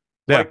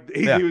 Yeah,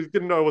 he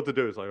didn't know what to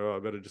do. It's like, I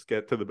better just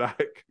get to the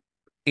back.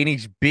 In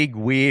his big,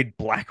 weird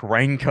black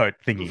raincoat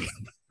thingy.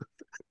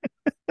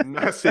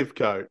 Massive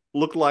coat.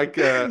 Looked like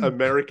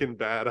American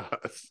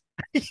Badass.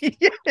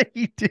 Yeah,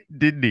 he did,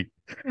 didn't he?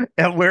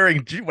 And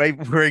wearing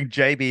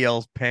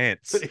JBL's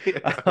pants.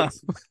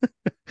 Yes.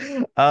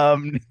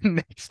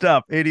 Next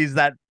up, it is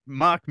that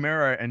Mark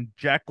Mero and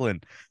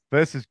Jacqueline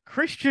versus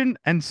Christian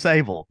and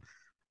Sable.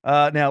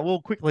 Now,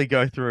 we'll quickly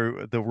go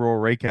through the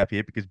Raw recap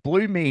here because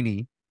Blue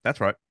Meanie, that's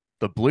right,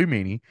 the Blue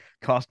Meanie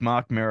cost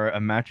Mark Mero a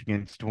match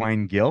against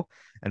Dwayne Gill.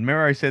 And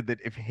Mero said that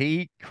if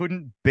he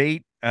couldn't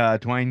beat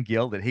Dwayne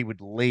Gill, that he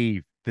would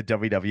leave the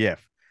WWF.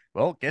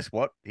 Well, guess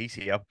what? He's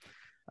here.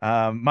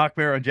 Mark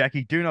Mero and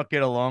Jackie do not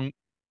get along.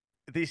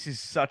 this is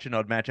such an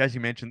odd match. As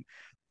you mentioned,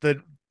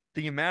 the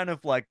amount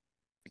of like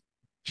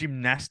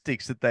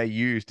gymnastics that they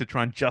use to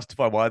try and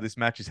justify why this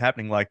match is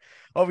happening. Like,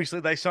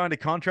 obviously they signed a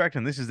contract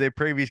and this is their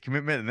previous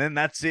commitment, and then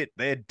that's it.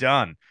 They're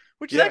done,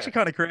 which is actually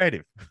kind of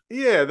creative.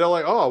 Yeah, they're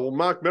like, oh, well,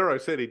 Mark Mero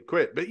said he'd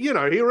quit, but, he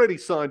already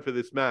signed for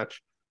this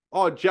match.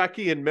 Oh,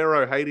 Jackie and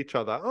Mero hate each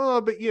other.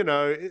 Oh, but,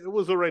 it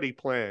was already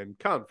planned.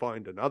 Can't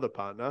find another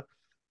partner.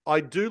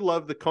 I do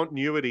love the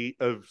continuity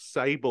of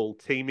Sable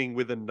teaming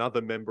with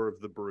another member of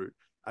the Brood.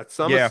 At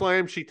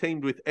SummerSlam, she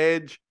teamed with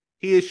Edge.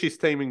 Here she's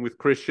teaming with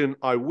Christian.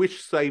 I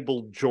wish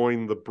Sable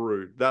joined the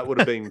Brood. That would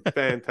have been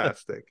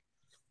fantastic.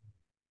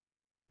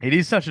 It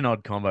is such an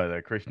odd combo,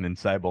 though, Christian and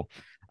Sable.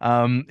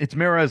 It's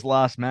Mero's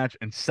last match,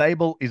 and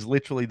Sable is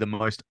literally the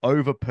most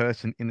over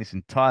person in this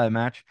entire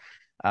match.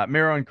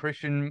 Mero and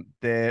Christian,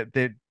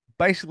 they're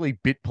basically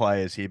bit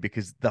players here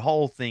because the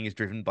whole thing is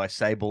driven by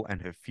Sable and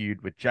her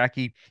feud with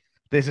Jackie.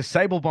 There's a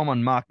Sable bomb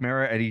on Mark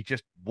Mero, and he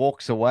just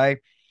walks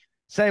away.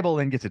 Sable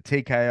then gets a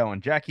TKO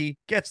on Jackie,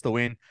 gets the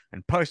win,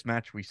 and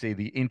post-match, we see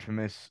the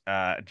infamous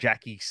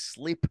Jackie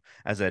slip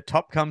as her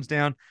top comes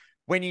down.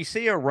 When you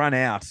see her run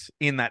out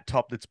in that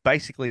top that's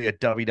basically a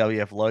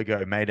WWF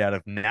logo made out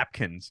of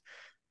napkins,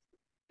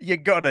 you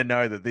got to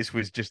know that this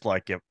was just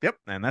like, yep,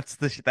 and that's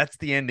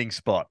the ending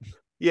spot.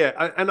 Yeah,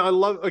 and I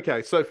love,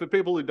 okay, so for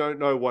people who don't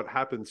know what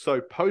happened,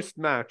 so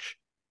post-match,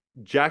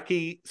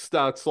 Jackie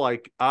starts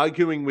like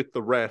arguing with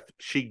the ref.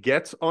 She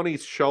gets on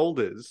his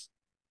shoulders.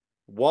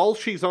 While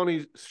she's on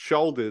his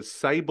shoulders,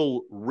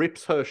 Sable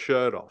rips her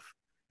shirt off.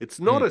 It's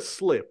not a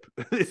slip.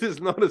 This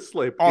is not a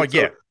slip. Oh, it's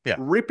yeah.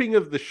 Ripping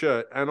of the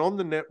shirt. And on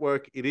the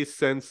network, it is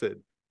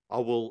censored.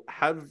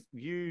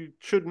 You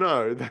should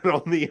know that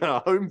on the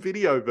home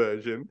video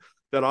version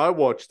that I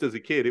watched as a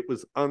kid, it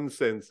was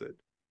uncensored.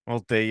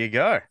 Well, there you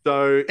go.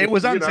 So it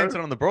was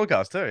uncensored on the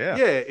broadcast too, yeah.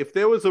 Yeah, if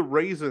there was a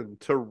reason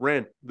to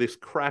rent this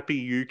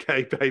crappy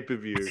UK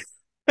pay-per-view,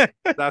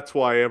 that's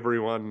why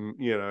everyone,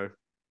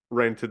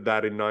 rented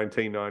that in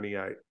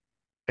 1998.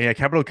 Yeah,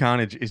 Capital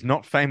Carnage is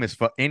not famous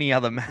for any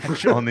other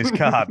match on this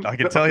card. I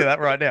can tell you that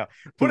right now.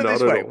 Put it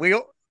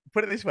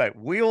this way.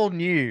 We all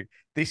knew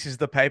this is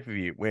the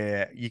pay-per-view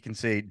where you can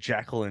see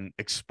Jacqueline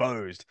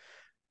exposed.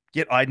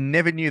 Yet I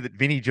never knew that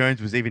Vinnie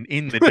Jones was even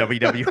in the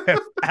WWF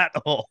at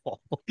all.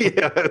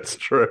 Yeah, that's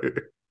true.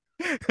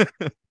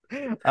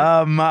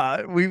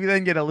 We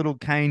then get a little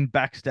Kane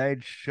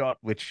backstage shot,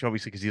 which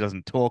obviously, because he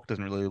doesn't talk,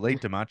 doesn't really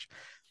lead to much.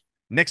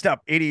 Next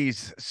up, it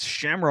is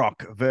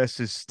Shamrock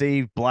versus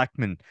Steve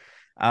Blackman.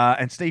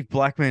 And Steve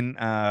Blackman,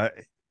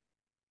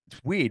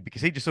 it's weird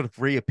because he just sort of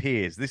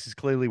reappears. This is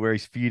clearly where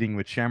he's feuding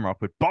with Shamrock,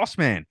 but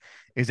Bossman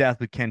is out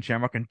with Ken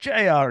Shamrock, and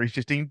JR is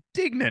just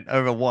indignant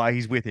over why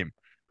he's with him.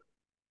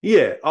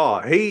 Yeah. Oh,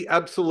 he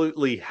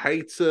absolutely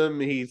hates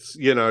him. He's,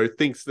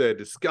 thinks they're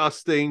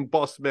disgusting.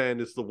 Bossman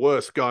is the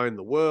worst guy in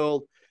the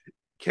world.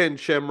 Ken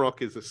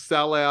Shamrock is a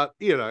sellout.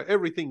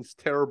 Everything's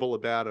terrible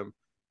about him.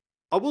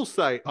 I will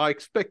say I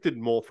expected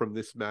more from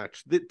this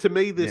match. To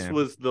me, this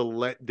was the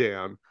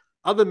letdown.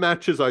 Other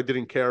matches I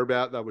didn't care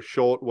about. They were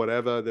short,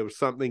 whatever. There was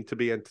something to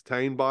be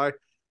entertained by.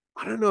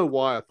 I don't know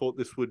why I thought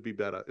this would be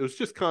better. It was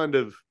just kind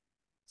of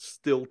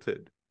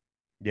stilted.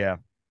 Yeah.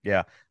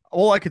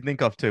 All I could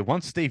think of too,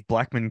 once Steve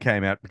Blackman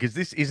came out, because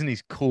this isn't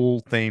his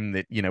cool theme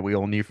that, we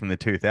all knew from the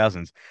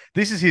 2000s.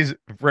 This is his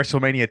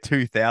WrestleMania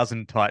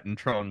 2000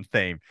 Titantron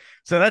theme.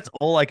 So that's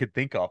all I could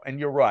think of. And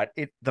you're right.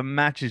 The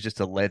match is just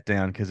a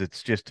letdown because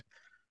it's just,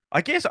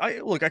 I guess,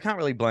 I can't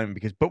really blame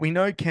him but we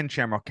know Ken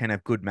Shamrock can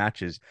have good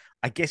matches.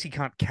 I guess he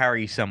can't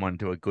carry someone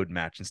to a good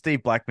match. And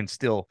Steve Blackman's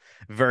still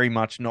very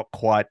much not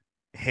quite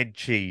head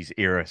cheese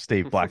era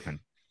Steve Blackman.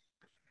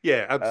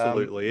 Yeah,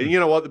 absolutely. And you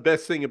know what? The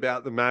best thing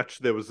about the match,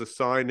 there was a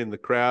sign in the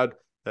crowd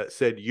that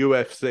said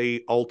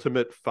UFC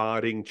Ultimate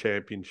Farting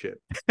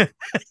Championship.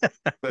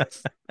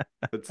 That's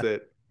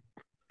it.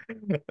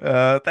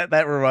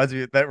 That reminds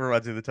me of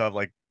the time,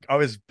 like I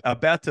was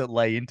about to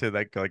lay into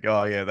that, like,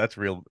 oh yeah, that's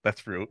real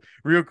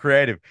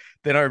creative.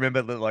 Then I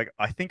remember that, like,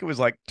 I think it was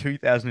like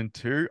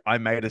 2002, I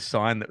made a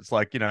sign that was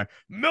like,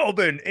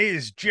 Melbourne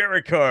is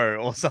Jericho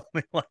or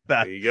something like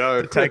that. There you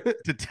go.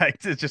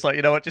 To just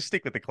like, just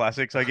stick with the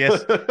classics, I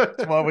guess.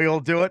 That's why we all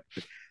do it.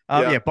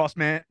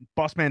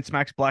 Bossman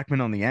smacks Blackman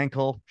on the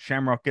ankle.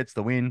 Shamrock gets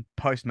the win.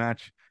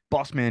 Post-match,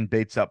 Bossman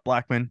beats up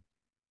Blackman.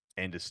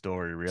 End of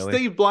story, really.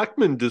 Steve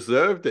Blackman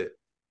deserved it.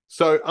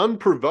 So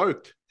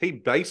unprovoked, he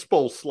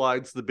baseball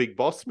slides the Big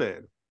Boss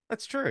Man.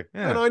 That's true.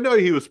 Yeah. And I know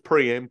he was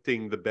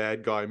preempting the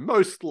bad guy,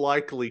 most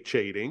likely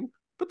cheating,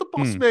 but the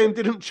Boss Man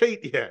didn't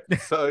cheat yet.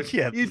 So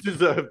you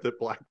deserved it,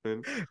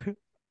 Blackman.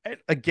 And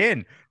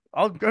again,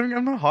 I'm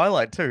going to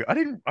highlight too.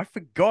 I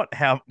forgot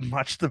how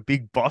much the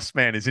Big Boss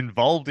Man is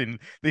involved in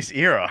this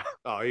era.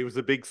 Oh, he was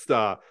a big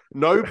star.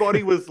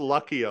 Nobody was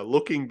luckier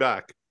looking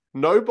back.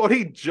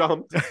 Nobody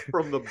jumped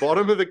from the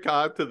bottom of the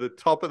card to the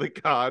top of the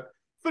card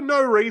for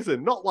no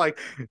reason. Not like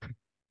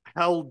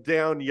held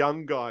down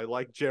young guy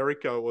like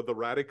Jericho or the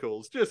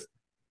Radicals. Just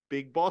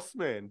Big Boss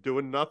Man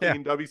doing nothing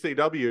in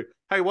WCW.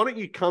 Hey, why don't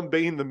you come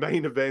be in the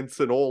main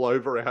events and all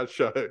over our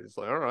shows?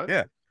 Like, all right.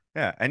 Yeah.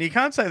 Yeah, and you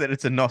can't say that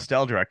it's a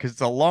nostalgia because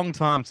it's a long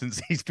time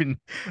since he's been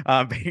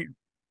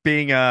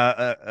being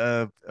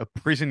a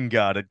prison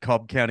guard at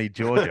Cobb County,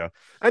 Georgia.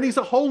 And he's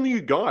a whole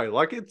new guy.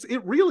 Like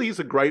it really is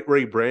a great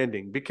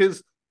rebranding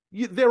because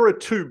there are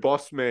two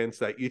boss mans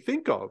that you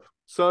think of.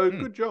 So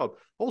good job.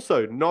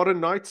 Also, not a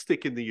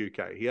nightstick in the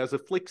UK. He has a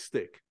flick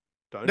stick.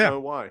 Don't know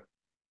why.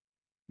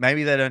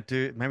 Maybe they don't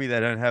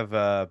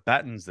have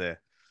battens there.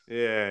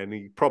 Yeah, and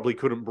he probably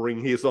couldn't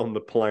bring his on the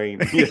plane.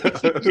 Yeah,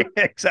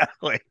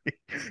 exactly.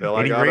 They're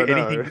like, I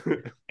don't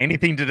know.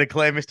 Anything to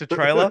declare, Mr.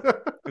 Trailer?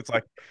 It's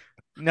like,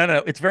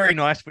 no, it's very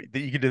nice that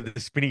you can do the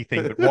spinny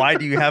thing, but why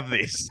do you have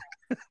this?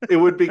 It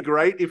would be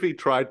great if he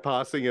tried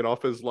passing it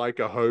off as like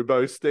a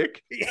hobo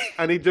stick,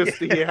 and he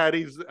had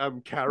his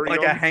carry-on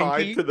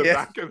tied to the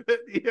back of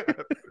it. Yeah,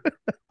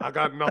 I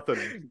got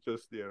nothing.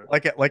 Just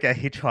like a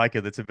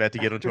hitchhiker that's about to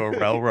get onto a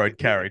railroad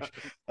carriage.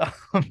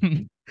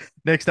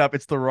 Next up,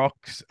 it's The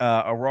Rock's.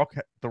 The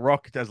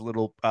Rock does a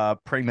little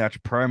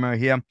pre-match promo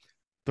here.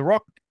 The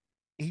Rock,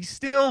 he's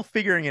still not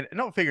figuring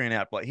it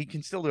out, but he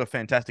can still do a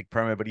fantastic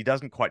promo, but he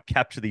doesn't quite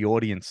capture the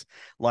audience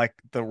like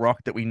The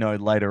Rock that we know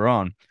later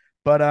on.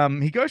 But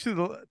he goes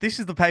through this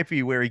is the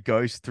pay-per-view where he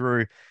goes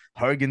through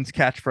Hogan's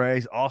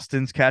catchphrase,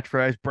 Austin's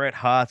catchphrase, Bret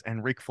Hart's,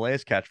 and Ric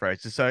Flair's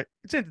catchphrases. So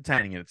it's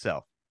entertaining in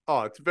itself.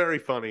 Oh, it's very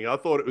funny. I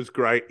thought it was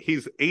great.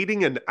 He's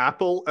eating an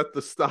apple at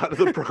the start of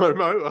the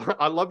promo.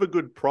 I love a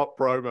good prop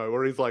promo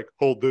where he's like,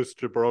 hold this,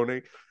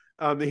 jabroni.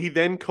 He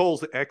then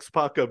calls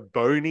X-Pac a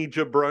bony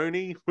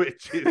jabroni,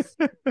 which is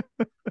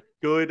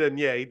good. And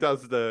yeah, he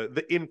does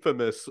the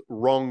infamous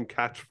wrong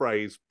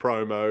catchphrase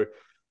promo.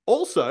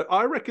 Also,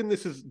 I reckon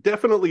this is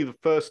definitely the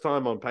first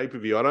time on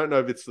pay-per-view. I don't know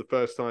if it's the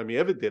first time he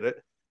ever did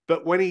it,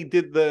 but when he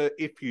did the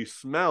if you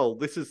smell,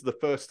 this is the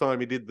first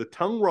time he did the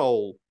tongue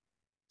roll.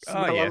 Which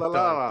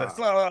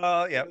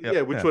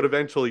would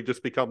eventually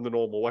just become the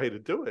normal way to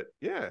do it.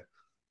 Yeah.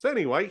 So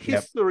anyway,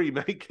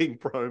 history-making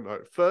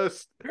promo.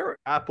 First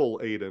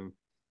apple eaten.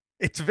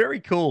 It's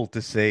very cool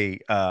to see,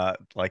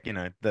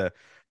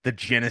 the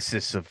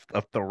genesis of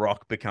The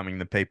Rock becoming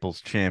the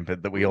people's champ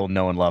that we all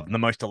know and love, the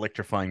most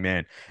electrifying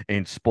man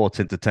in sports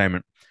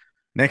entertainment.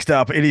 Next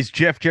up, it is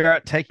Jeff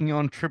Jarrett taking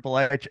on Triple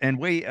H, and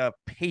we are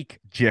peak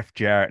Jeff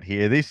Jarrett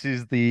here. This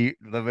is the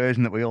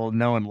version that we all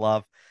know and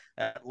love,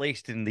 at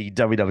least in the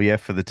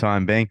WWF for the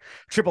time being.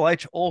 Triple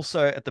H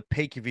also at the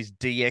peak of his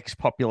DX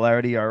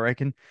popularity, I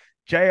reckon.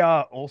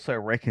 JR also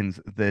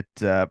reckons that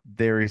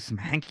there is some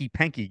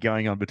hanky-panky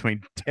going on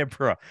between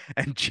Deborah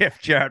and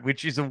Jeff Jarrett,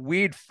 which is a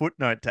weird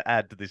footnote to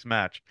add to this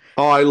match.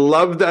 Oh, I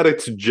love that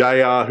it's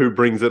JR who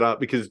brings it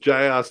up because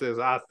JR says,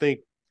 I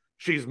think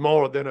she's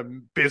more than a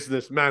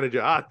business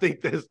manager. I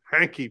think there's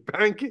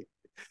hanky-panky.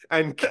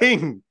 And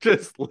King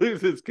just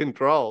loses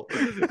control.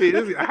 He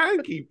is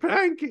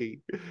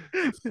hanky-panky.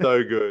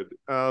 So good.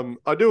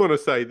 I do want to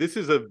say this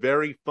is a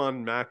very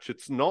fun match.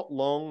 It's not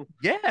long.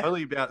 Yeah.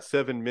 Only about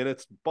 7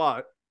 minutes,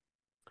 but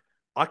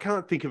I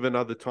can't think of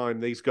another time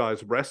these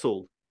guys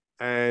wrestled.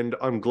 And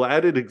I'm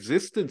glad it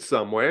existed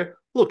somewhere.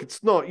 Look,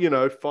 it's not,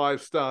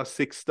 5-star,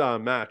 6-star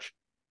match,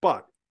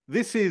 but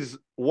this is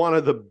one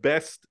of the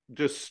best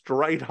just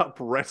straight up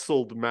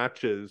wrestled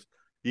matches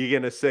you're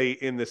going to see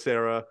in this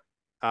era.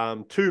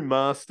 Two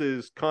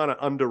masters, kind of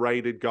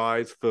underrated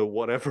guys for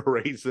whatever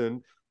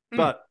reason.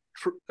 But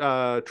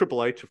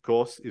Triple H, of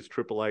course, is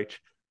Triple H.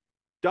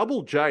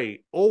 Double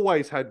J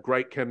always had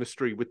great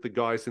chemistry with the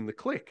guys in the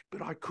Clique,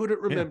 but I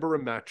couldn't remember a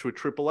match with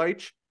Triple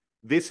H.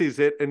 This is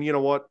it. And you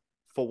know what?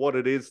 For what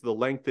it is, the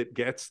length it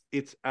gets,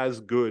 it's as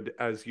good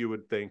as you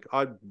would think.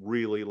 I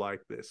really like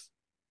this.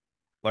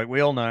 Like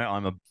we all know,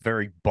 I'm a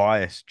very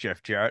biased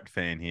Jeff Jarrett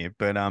fan here,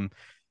 but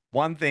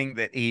one thing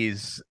that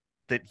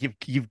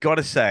you've got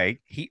to say,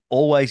 he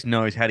always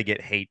knows how to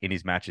get heat in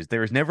his matches.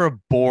 There is never a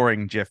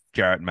boring Jeff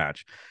Jarrett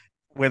match,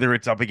 whether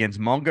it's up against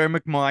Mongo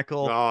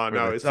McMichael. Oh,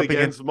 no, it's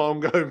against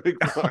Mongo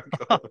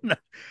McMichael.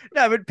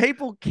 No, but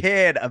people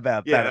cared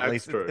about that at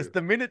least. True. It's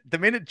the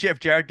minute Jeff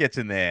Jarrett gets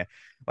in there,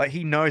 like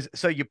he knows.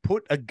 So you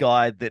put a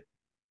guy that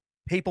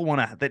people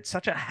want to, that's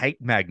such a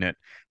hate magnet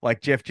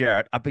like Jeff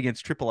Jarrett up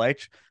against Triple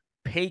H,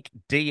 peak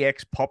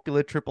DX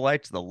popular Triple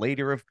H, the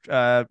leader of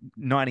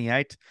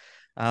 98,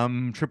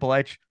 Triple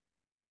H.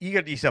 You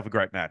got yourself a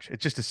great match.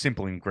 It's just a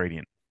simple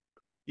ingredient.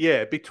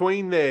 Yeah,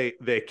 between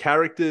their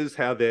characters,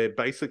 how they're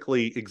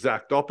basically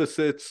exact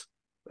opposites,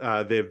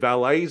 their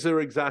valets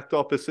are exact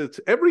opposites.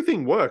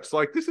 Everything works.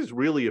 Like, this is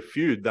really a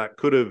feud that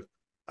could have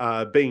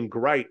been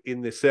great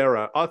in this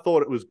era. I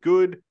thought it was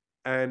good.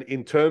 And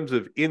in terms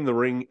of in the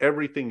ring,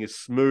 everything is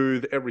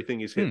smooth.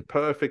 Everything is hit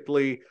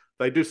perfectly.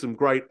 They do some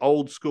great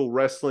old school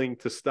wrestling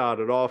to start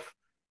it off.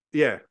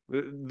 Yeah,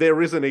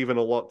 there isn't even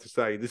a lot to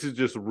say. This is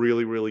just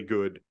really, really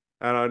good.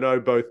 And I know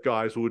both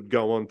guys would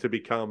go on to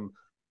become,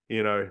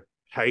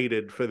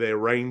 hated for their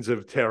reigns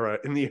of terror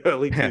in the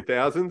early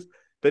 2000s.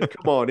 But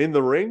come on, in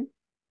the ring,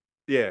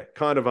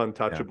 kind of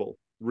untouchable.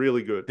 Yeah.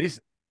 Really good.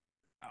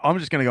 I'm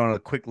just going to go on a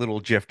quick little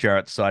Jeff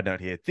Jarrett side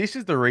note here. This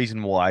is the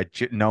reason why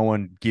no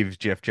one gives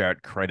Jeff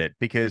Jarrett credit,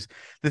 because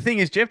the thing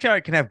is, Jeff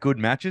Jarrett can have good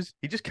matches.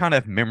 He just can't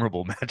have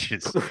memorable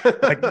matches.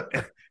 Like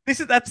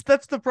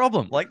that's the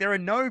problem. Like there are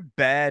no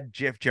bad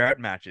Jeff Jarrett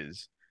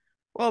matches.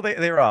 Well,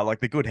 there are, like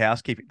the Good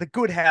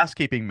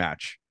Housekeeping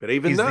match. But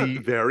even that,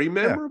 very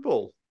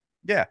memorable.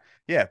 Yeah.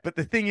 But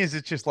the thing is,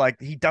 it's just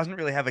like he doesn't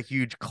really have a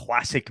huge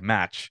classic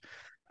match.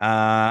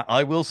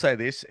 I will say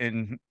this,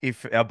 and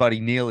if our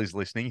buddy Neil is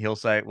listening, he'll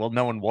say, well,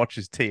 no one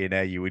watches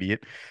TNA, you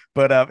idiot.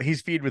 But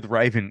his feud with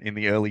Raven in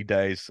the early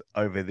days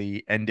over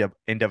the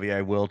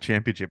NWA World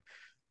Championship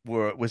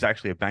was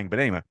actually a bang. But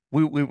anyway,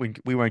 we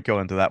won't go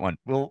into that one.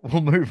 We'll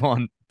move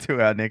on to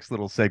our next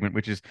little segment,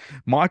 which is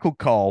Michael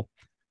Cole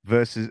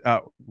versus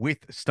with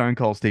Stone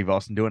Cold Steve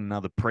Austin doing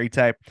another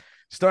pre-tape.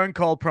 Stone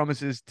Cold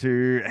promises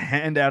to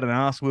hand out an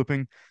ass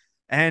whooping,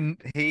 and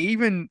he's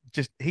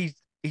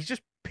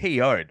just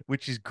PO'd,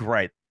 which is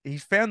great.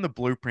 He's found the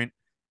blueprint.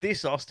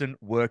 This Austin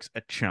works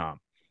a charm.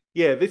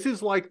 Yeah, this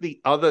is like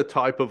the other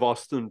type of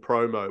Austin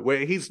promo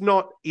where he's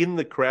not in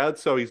the crowd,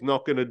 so he's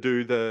not going to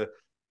do the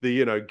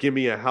give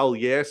me a hell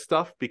yeah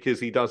stuff because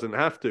he doesn't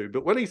have to.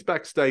 But when he's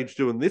backstage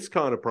doing this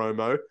kind of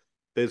promo,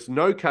 there's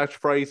no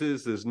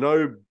catchphrases, there's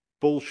no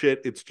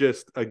bullshit. It's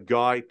just a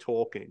guy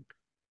talking.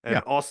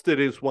 And Austin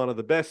is one of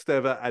the best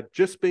ever at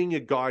just being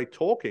a guy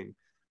talking.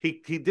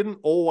 He didn't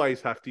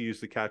always have to use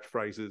the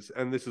catchphrases,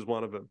 and this is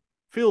one of them.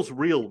 Feels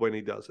real when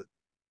he does it.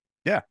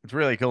 Yeah, it's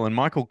really cool. And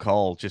Michael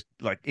Cole, just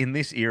like in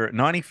this era,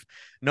 90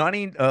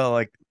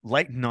 like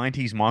late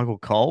 90s Michael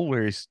Cole,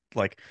 where he's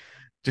like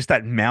just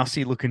that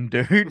mousy looking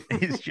dude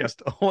is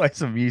just always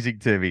amusing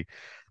to me.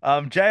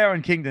 JR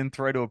and Kingdon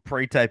throw to a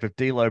pre-tape of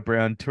D'Lo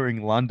Brown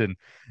touring London.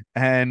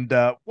 And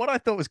what I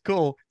thought was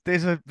cool,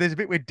 there's a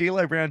bit where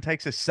D'Lo Brown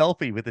takes a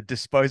selfie with a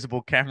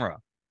disposable camera.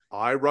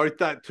 I wrote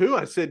that too.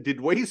 I said,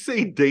 did we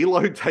see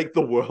D'Lo take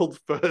the world's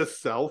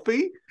first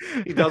selfie?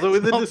 He does it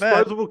with a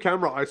disposable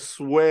camera. I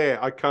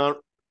swear, I can't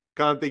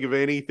think of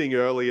anything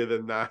earlier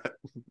than that.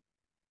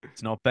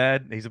 It's not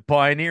bad. He's a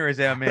pioneer,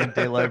 as our man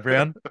D'Lo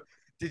Brown.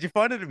 Did you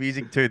find it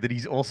amusing too that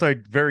he's also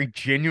very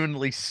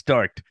genuinely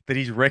stoked that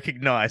he's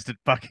recognized at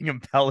Buckingham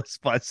Palace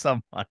by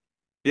someone?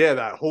 Yeah,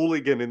 that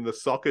hooligan in the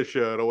soccer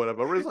shirt or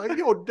whatever. It's like,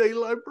 you're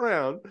D'Lo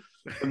Brown.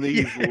 And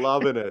he's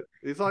loving it.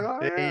 He's like,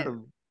 I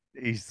am.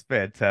 He's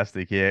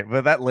fantastic, yeah.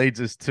 But that leads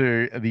us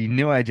to the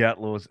New Age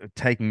Outlaws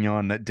taking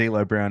on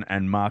D'Lo Brown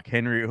and Mark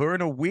Henry, who are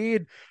in a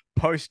weird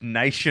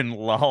post-Nation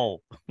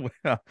lull.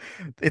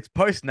 It's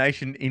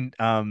post-Nation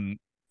in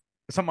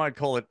some might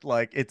call it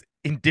like it's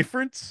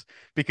indifference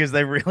because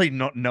they're really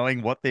not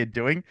knowing what they're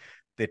doing.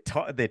 Their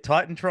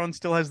Titantron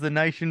still has the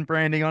Nation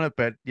branding on it,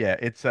 but yeah,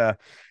 it's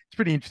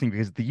pretty interesting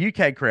because the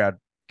UK crowd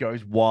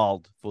goes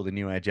wild for the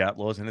New Age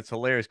Outlaws, and it's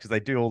hilarious because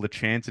they do all the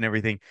chants and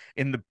everything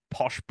in the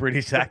posh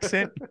British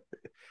accent.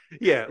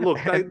 Yeah, look,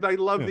 they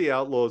love the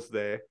Outlaws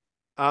there.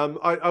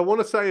 I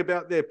want to say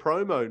about their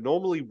promo,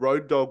 normally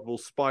Road Dogg will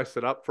spice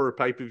it up for a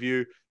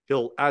pay-per-view.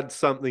 He'll add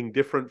something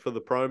different for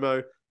the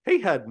promo. He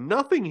had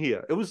nothing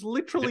here. It was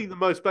literally the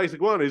most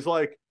basic one. He's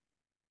like,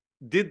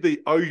 you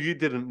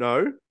didn't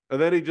know? And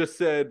then he just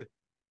said,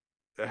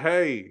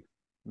 hey,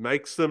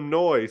 make some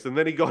noise. And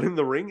then he got in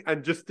the ring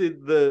and just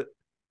did the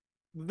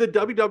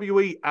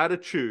WWE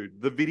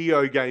Attitude, the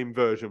video game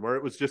version, where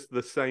it was just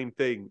the same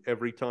thing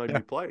every time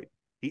you played.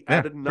 He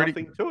added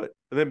nothing to it.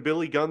 And then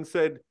Billy Gunn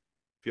said,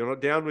 if you're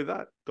not down with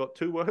that, got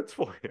 2 words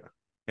for you.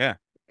 Yeah.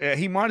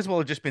 He might as well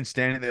have just been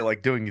standing there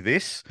like doing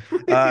this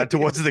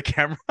towards the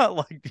camera,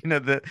 like,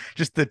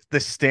 the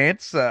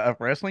stance of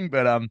wrestling.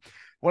 But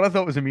what I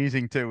thought was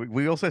amusing too,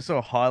 we also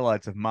saw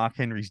highlights of Mark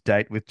Henry's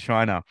date with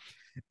China,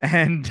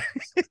 and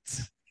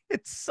it's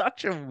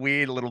such a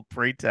weird little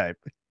pre-tape.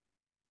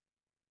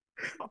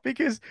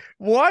 Because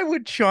why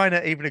would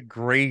China even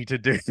agree to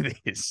do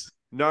this?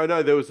 No,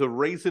 there was a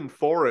reason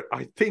for it.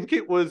 I think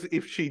it was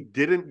if she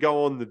didn't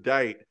go on the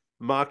date,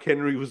 Mark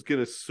Henry was going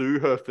to sue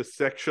her for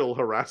sexual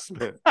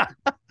harassment.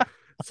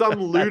 Some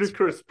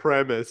ludicrous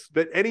premise.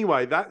 But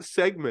anyway, that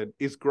segment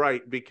is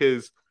great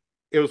because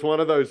it was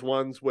one of those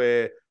ones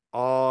where,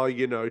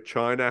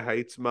 China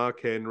hates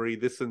Mark Henry,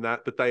 this and that,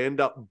 but they end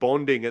up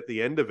bonding at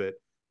the end of it.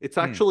 It's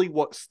actually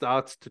what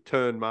starts to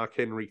turn Mark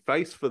Henry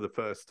face for the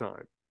first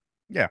time.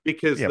 Yeah.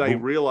 Because they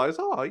realize,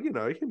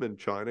 him and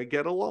China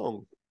get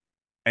along.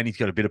 And he's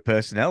got a bit of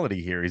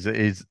personality here.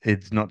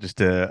 It's not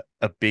just a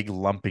big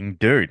lumping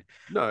dude.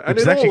 No, and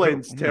it all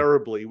ends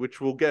terribly,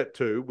 which we'll get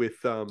to with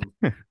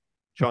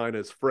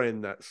China's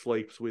friend that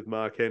sleeps with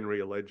Mark Henry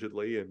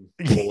allegedly and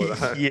all of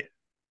that. Yeah.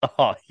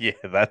 Oh, yeah,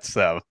 that's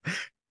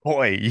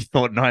boy, you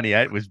thought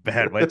 98 was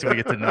bad. Wait till we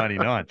get to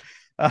 99.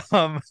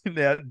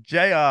 Now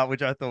JR,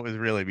 which I thought was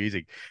really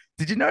amusing.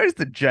 Did you notice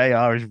that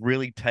JR is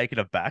really taken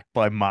aback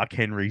by Mark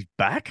Henry's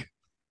back?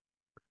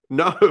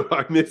 No,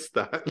 I missed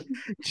that.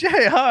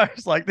 JR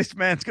is like, this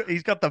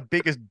he's got the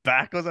biggest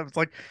back or something. It's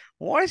like,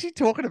 why is he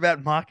talking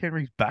about Mark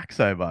Henry's back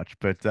so much?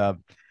 But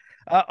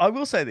I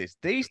will say this: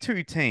 these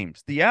two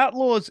teams, the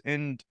Outlaws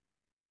and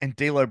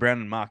D'Lo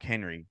Brown and Mark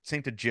Henry,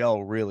 seem to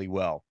gel really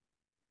well.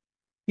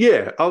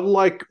 Yeah,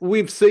 like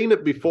we've seen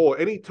it before.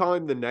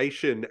 Anytime the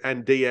Nation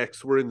and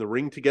DX were in the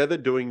ring together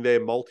doing their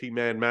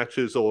multi-man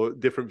matches or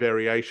different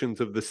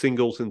variations of the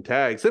singles and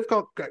tags, they've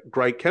got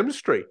great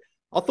chemistry.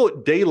 I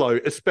thought D'Lo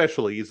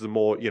especially is the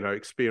more,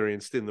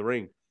 experienced in the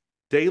ring.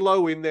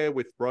 D'Lo in there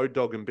with Road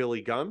Dogg and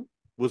Billy Gunn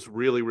was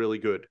really, really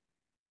good.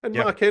 And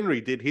Yep. Mark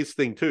Henry did his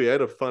thing too. He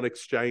had a fun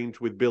exchange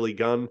with Billy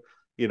Gunn,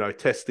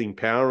 testing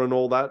power and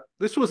all that.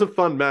 This was a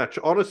fun match.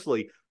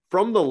 Honestly,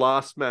 from the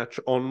last match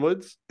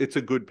onwards, it's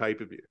a good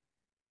pay-per-view.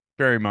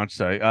 Very much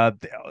so.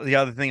 The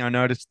other thing I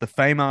noticed, the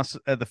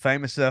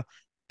Famouser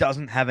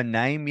doesn't have a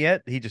name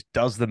yet. He just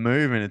does the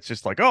move, and it's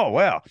just like, oh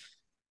wow.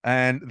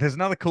 And there's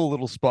another cool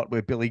little spot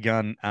where Billy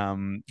Gunn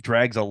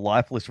drags a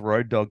lifeless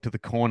Road Dogg to the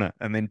corner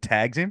and then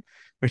tags him,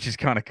 which is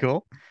kind of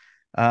cool.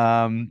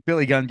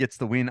 Billy Gunn gets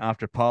the win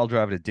after a pile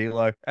driver to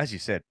D'Lo. As you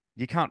said,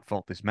 you can't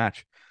fault this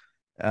match.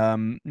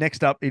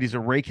 Next up, it is a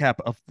recap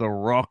of The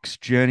Rock's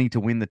journey to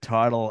win the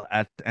title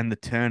and the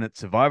turn at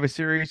Survivor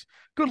Series.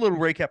 Good little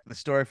recap of the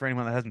story for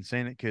anyone that hasn't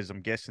seen it, because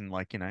I'm guessing,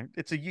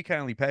 it's a UK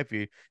only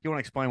pay-per-view. You want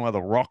to explain why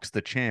The Rock's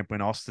the champ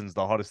when Austin's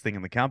the hottest thing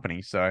in the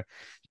company. So it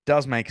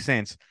does make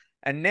sense.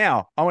 And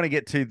now I want to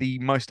get to the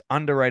most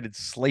underrated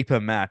sleeper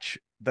match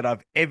that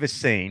I've ever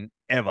seen,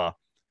 ever.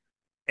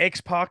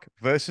 X-Pac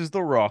versus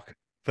The Rock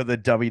for the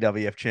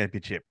WWF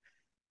Championship.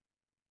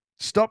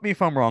 Stop me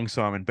if I'm wrong,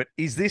 Simon, but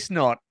is this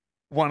not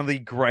one of the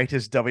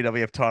greatest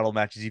WWF title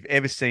matches you've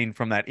ever seen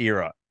from that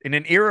era? In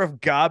an era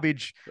of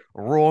garbage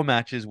Raw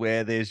matches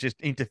where there's just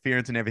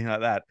interference and everything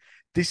like that,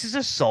 this is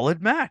a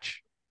solid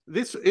match.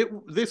 I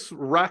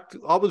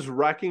was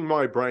racking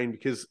my brain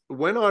because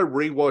when I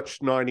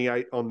rewatched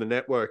 98 on the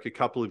network a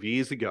couple of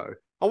years ago,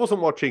 I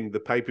wasn't watching the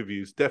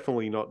pay-per-views,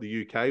 definitely not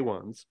the UK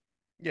ones.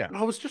 Yeah. And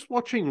I was just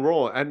watching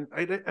Raw, and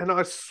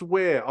I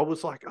swear, I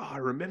was like, I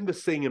remember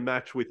seeing a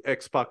match with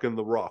X-Pac and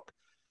The Rock.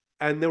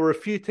 And there were a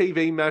few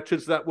TV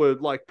matches that were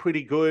like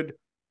pretty good.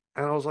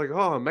 And I was like,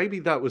 oh, maybe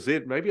that was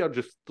it. Maybe I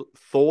just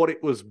thought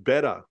it was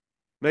better.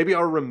 Maybe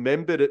I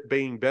remembered it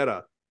being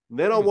better. And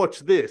then I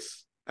watched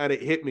this and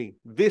it hit me.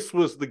 This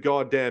was the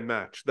goddamn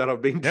match that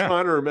I've been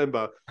trying to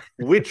remember.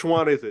 Which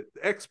one is it?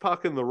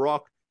 X-Pac and The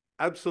Rock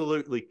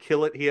absolutely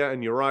kill it here.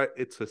 And you're right,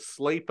 it's a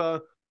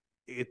sleeper.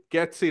 It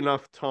gets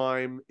enough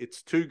time.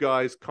 It's two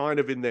guys kind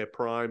of in their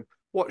prime.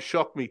 What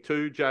shocked me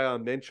too, JR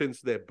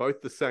mentions they're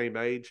both the same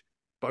age.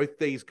 Both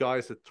these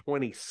guys are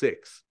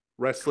 26,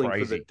 wrestling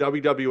for the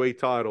WWE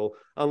title,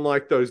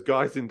 unlike those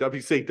guys in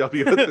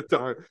WCW at the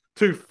time.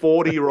 Two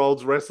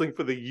 40-year-olds wrestling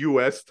for the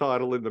US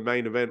title in the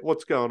main event.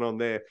 What's going on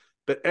there?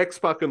 But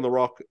X-Pac and The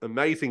Rock,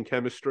 amazing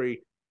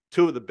chemistry.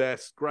 Two of the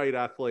best, great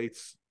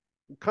athletes.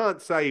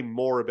 Can't say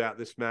more about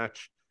this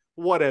match.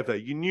 Whatever.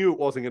 You knew it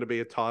wasn't going to be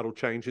a title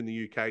change in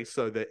the UK,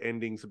 so the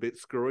ending's a bit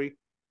screwy.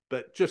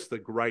 But just a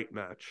great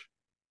match.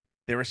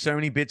 There are so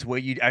many bits where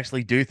you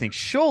actually do think,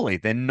 surely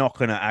they're not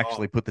going to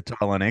actually put the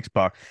title on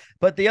X-Pac.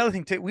 But the other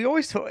thing too, we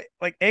always talk,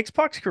 like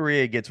X-Pac's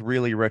career gets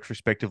really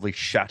retrospectively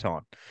shut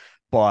on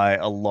by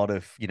a lot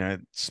of,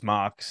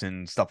 smarks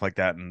and stuff like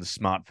that and the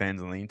smart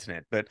fans on the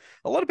internet. But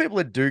a lot of people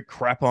that do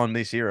crap on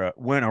this era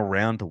weren't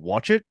around to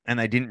watch it, and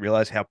they didn't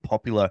realize how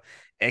popular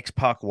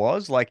X-Pac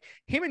was. Like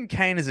him and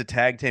Kane as a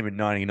tag team in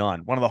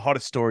 99, one of the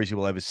hottest stories you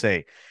will ever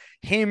see.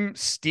 Him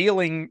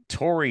stealing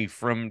Tori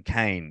from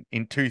Kane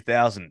in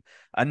 2000,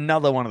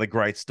 another one of the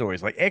great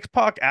stories. Like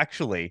X-Pac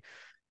actually,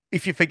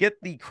 if you forget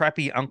the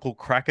crappy Uncle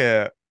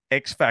Cracker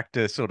X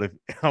Factor sort of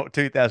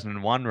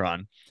 2001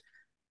 run,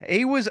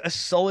 he was a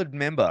solid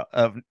member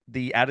of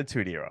the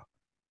Attitude Era.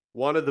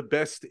 One of the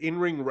best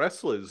in-ring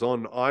wrestlers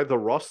on either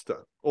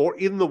roster or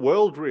in the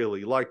world,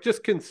 really. Like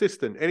just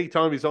consistent.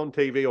 Anytime he's on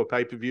TV or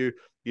pay-per-view,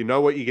 you know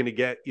what you're going to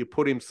get. You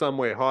put him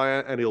somewhere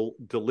higher and he'll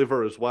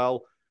deliver as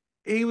well.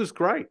 He was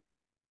great.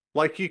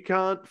 Like, you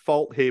can't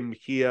fault him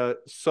here.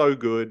 So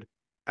good.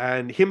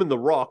 And him and The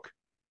Rock,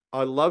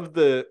 I love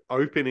the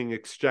opening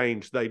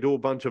exchange. They do a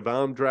bunch of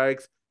arm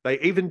drags. They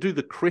even do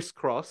the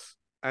crisscross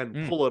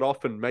and pull it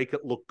off and make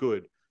it look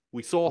good.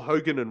 We saw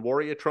Hogan and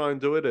Warrior try and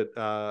do it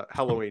at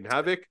Halloween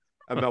Havoc,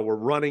 and they were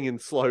running in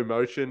slow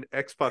motion.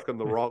 X-Pac and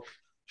The Rock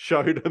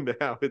showed them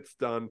how it's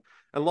done.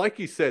 And like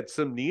you said,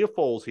 some near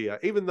falls here,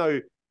 even though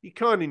you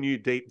kind of knew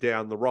deep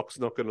down The Rock's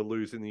not going to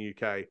lose in the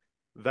UK.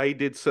 They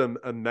did some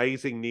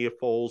amazing near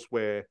falls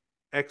where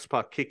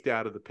X-Pac kicked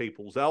out of the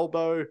people's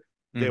elbow.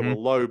 There were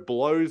low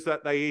blows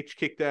that they each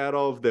kicked out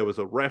of. There was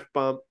a ref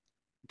bump.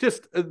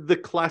 Just the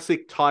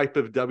classic type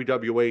of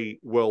WWE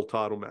world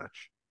title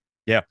match.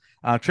 Yeah.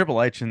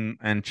 Triple H and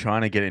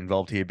Chyna get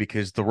involved here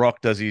because The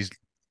Rock does his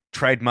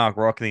trademark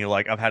Rock and you're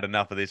like, I've had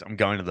enough of this. I'm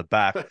going to the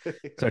back.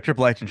 So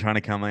Triple H and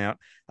Chyna come out.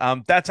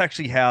 That's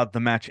actually how the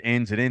match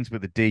ends. It ends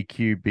with a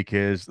DQ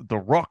because The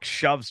Rock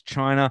shoves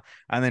Chyna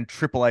and then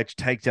Triple H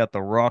takes out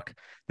The Rock.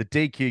 The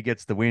DQ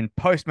gets the win.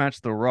 Post-match,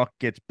 The Rock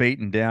gets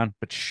beaten down,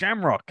 but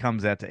Shamrock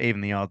comes out to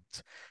even the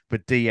odds,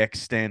 but DX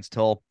stands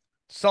tall.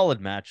 Solid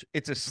match.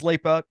 It's a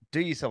sleeper. Do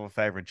yourself a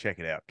favor and check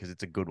it out because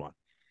it's a good one.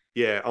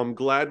 Yeah, I'm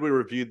glad we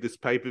reviewed this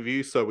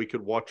pay-per-view so we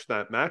could watch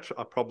that match.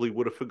 I probably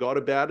would have forgot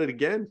about it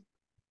again.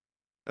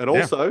 And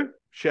also,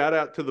 shout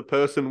out to the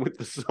person with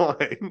the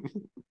sign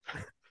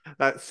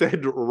that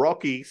said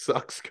Rocky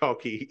sucks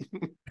cocky.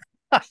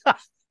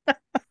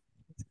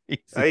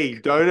 Hey,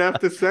 don't have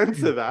to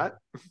censor that.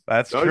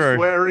 That's no true.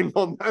 swearing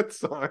on that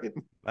sign.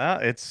 Well,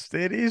 it's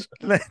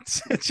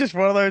just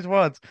one of those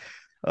ones.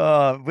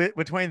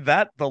 Between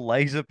that, the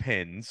laser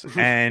pens,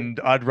 and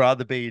I'd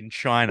rather be in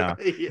China.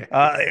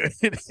 Yeah.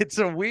 It's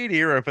a weird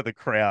era for the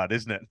crowd,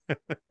 isn't it?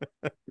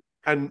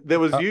 And there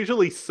was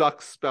usually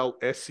sucks spelled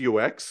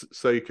SUX,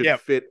 so you could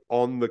fit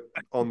on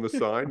the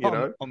sign, you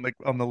know,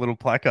 on the little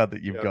placard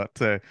that you've got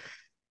too.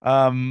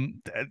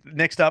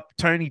 Next up,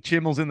 Tony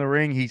Chimmel's in the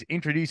ring. He's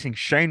introducing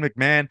Shane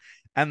McMahon,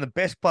 and the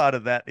best part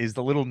of that is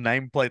the little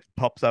nameplate that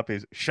pops up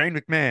is Shane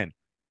McMahon,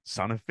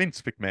 son of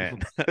Vince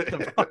McMahon.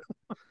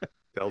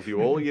 Tells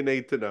you all you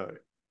need to know.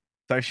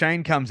 So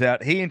Shane comes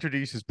out. He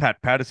introduces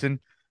Pat Patterson.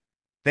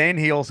 Then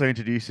he also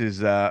introduces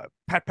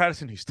Pat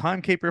Patterson, who's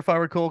timekeeper, if I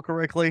recall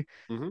correctly.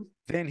 Mm-hmm.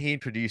 Then he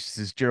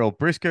introduces Gerald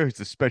Briscoe, who's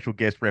the special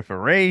guest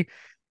referee.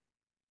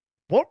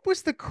 What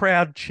was the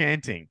crowd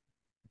chanting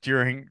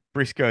during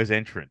Briscoe's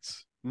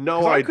entrance?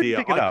 No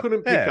idea. I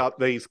couldn't pick up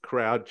these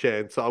crowd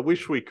chants. I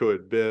wish we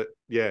could, but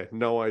yeah,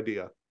 no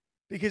idea.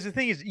 Because the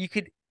thing is, you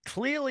could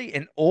clearly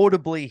and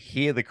audibly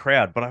hear the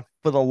crowd, but I,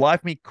 for the life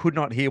of me, could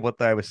not hear what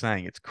they were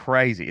saying. It's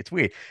crazy. It's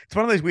weird. It's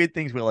one of those weird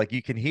things where, like,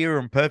 you can hear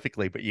them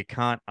perfectly, but you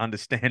can't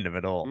understand them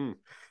at all.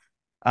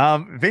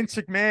 Vince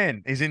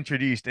McMahon is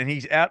introduced, and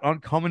he's out on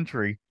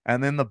commentary,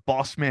 and then the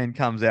boss man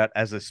comes out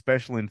as a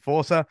special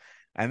enforcer,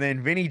 and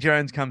then Vinnie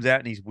Jones comes out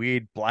in his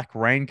weird black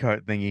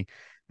raincoat thingy,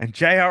 and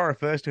JR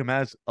refers to him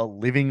as a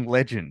living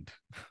legend.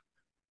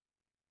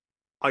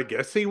 I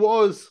guess he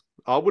was.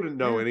 I wouldn't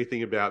know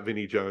anything about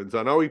Vinnie Jones.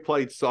 I know he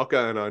played soccer,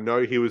 and I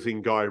know he was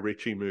in Guy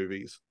Ritchie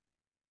movies.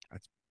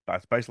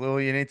 That's basically all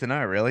you need to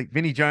know, really.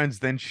 Vinnie Jones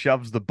then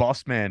shoves the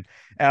boss man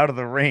out of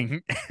the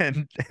ring,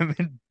 and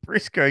then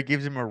Briscoe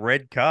gives him a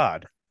red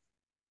card.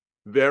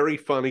 Very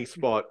funny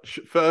spot.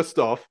 First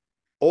off,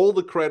 all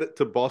the credit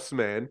to Boss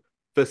Man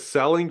for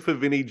selling for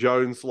Vinnie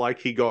Jones like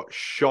he got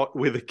shot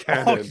with a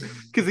cannon,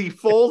 because he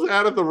falls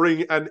out of the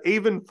ring and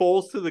even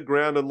falls to the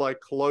ground and like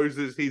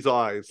closes his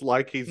eyes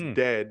like he's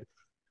dead.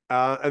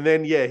 And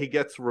then, he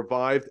gets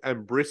revived,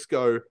 and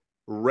Briscoe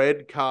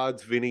red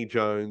cards Vinnie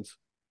Jones,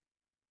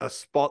 a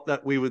spot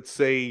that we would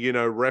see,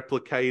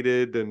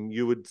 replicated, and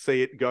you would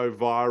see it go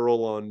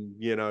viral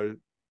on,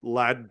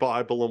 Lad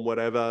Bible and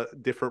whatever.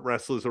 Different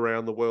wrestlers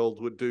around the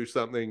world would do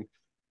something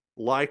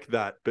like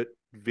that. But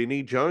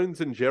Vinnie Jones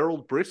and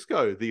Gerald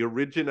Briscoe, the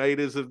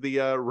originators of the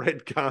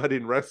red card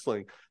in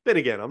wrestling. Then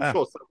again, I'm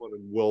sure someone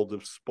in World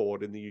of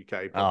Sport in the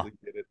UK probably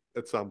did it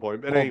at some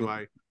point. But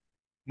anyway.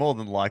 More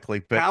than likely.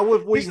 But how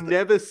have we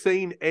never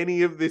seen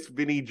any of this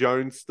Vinnie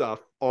Jones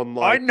stuff on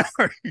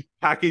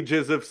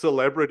packages of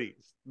celebrities?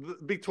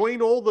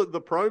 Between all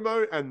the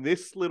promo and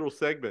this little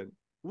segment,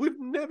 we've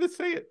never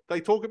seen it.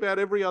 They talk about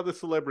every other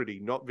celebrity,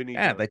 not Vinnie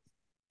Jones.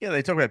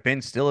 They talk about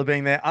Ben Stiller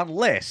being there,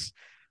 unless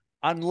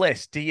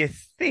do you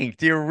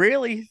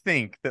really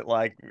think that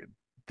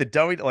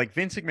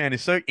Vince McMahon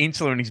is so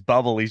insular in his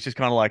bubble, he's just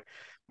kind of like,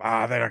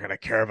 they're not going to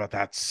care about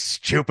that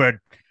stupid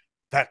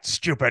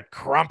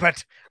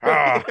crumpet.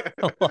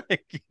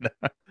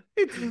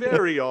 It's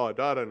very odd.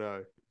 I don't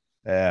know.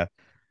 Yeah.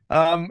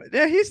 Now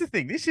here's the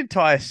thing. This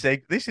entire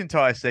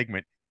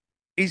segment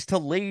is to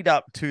lead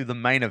up to the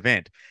main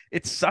event.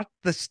 It's such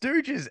the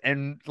Stooges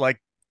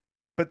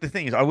but the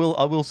thing is, I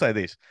will say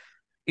this.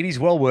 It is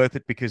well worth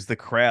it because the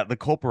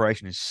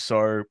corporation is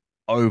so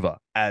over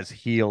as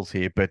heels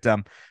here. But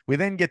we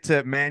then get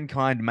to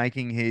Mankind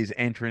making his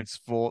entrance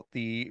for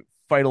the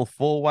Fatal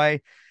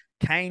 4-Way.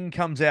 Kane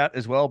comes out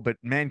as well, but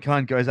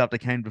Mankind goes after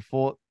Kane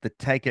before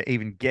Taker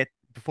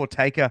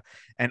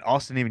and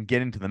Austin even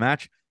get into the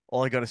match.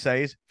 All I got to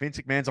say is Vince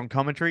McMahon's on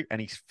commentary,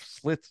 and he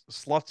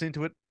slots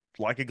into it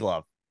like a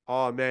glove.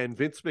 Oh, man,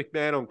 Vince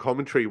McMahon on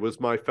commentary was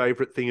my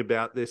favorite thing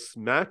about this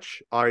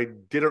match. I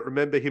didn't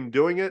remember him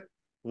doing it.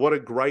 What a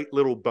great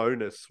little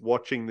bonus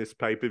watching this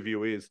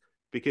pay-per-view is,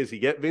 because you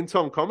get Vince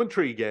on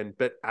commentary again,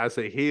 but as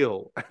a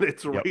heel. And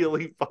it's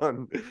really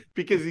fun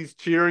because he's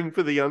cheering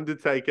for The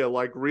Undertaker,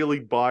 like really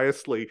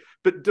biasly,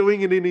 but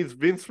doing it in his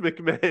Vince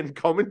McMahon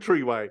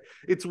commentary way.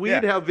 It's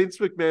weird how Vince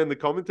McMahon, the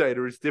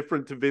commentator, is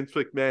different to Vince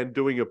McMahon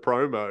doing a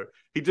promo.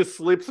 He just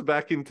slips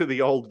back into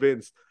the old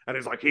Vince and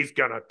is like, he's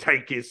going to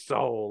take his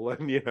soul.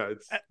 And,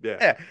 it's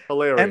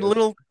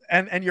hilarious.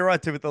 And you're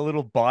right, too, with the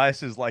little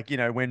biases,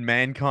 when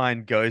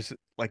Mankind goes,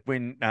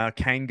 when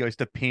Kane goes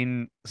to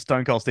pin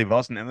Stone Cold Steve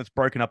Austin and it's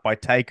broken up by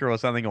Taker or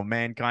something, or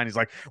Mankind is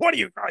like, what are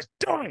you guys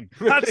doing?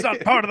 That's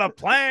not part of the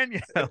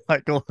plan.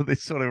 All of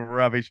this sort of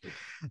rubbish.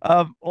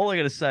 All I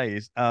got to say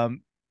is,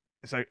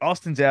 so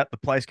Austin's out. The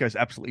place goes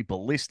absolutely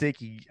ballistic.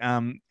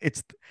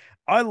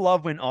 I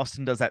love when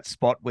Austin does that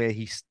spot where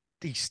he's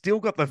still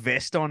got the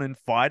vest on and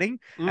fighting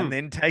and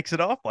then takes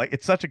it off.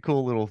 It's such a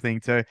cool little thing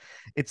too.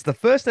 It's the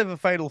first ever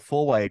Fatal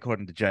 4-Way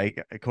according to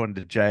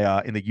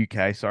JR in the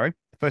UK. Sorry.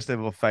 First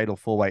ever Fatal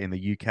 4-Way in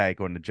the UK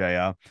according to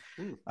JR.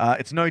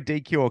 It's no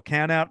DQ or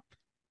count out.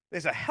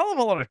 there's a hell of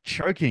a lot of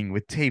choking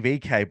with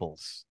TV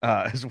cables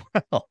as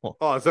well.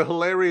 Oh, it's a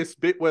hilarious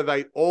bit where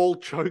they all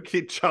choke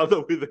each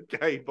other with a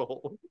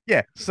cable.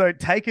 Yeah, so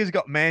Taker's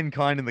got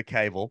Mankind in the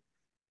cable.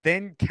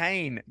 Then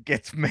Kane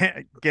gets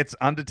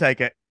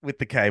Undertaker with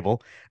the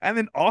cable, and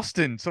then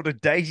Austin sort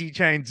of daisy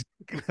chains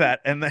that,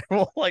 and they're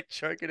all like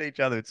choking each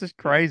other. It's just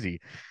crazy.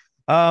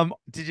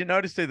 Did you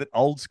notice too that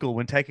Old School,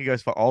 when Taker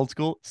goes for Old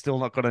School, still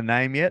not got a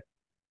name yet?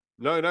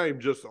 No name,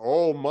 just,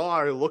 oh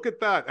my, look at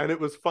that. And it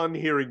was fun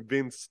hearing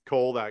Vince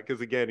call that because,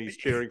 again, he's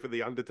cheering for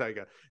The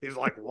Undertaker. He's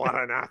like, what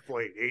an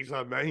athlete. He's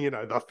a man,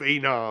 the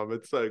phenom.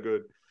 It's so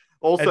good.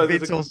 Also,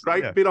 there's a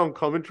great bit on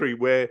commentary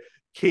where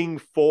King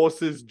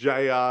forces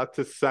JR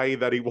to say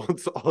that he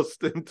wants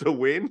Austin to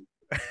win.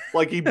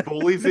 Like he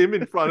bullies him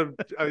in front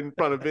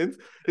of Vince.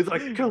 It's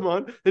like, come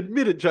on,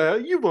 admit it, JR.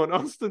 You want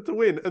Austin to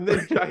win. And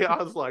then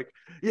JR's like,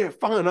 yeah,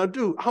 fine, I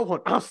do. I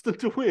want Austin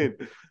to win.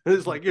 And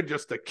it's like, you're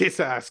just a kiss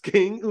ass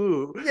king.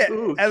 Ooh. Yeah.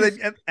 Ooh,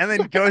 and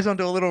then goes on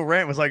to a little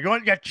rant. Was like, you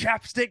want your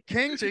chapstick,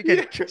 King? So you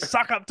can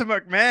suck up to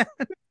McMahon.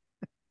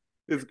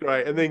 It's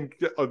great. And then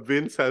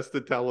Vince has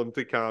to tell him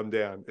to calm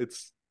down.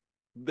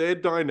 Their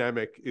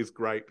dynamic is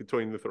great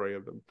between the three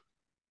of them.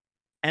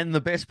 And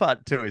the best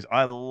part too is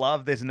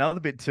there's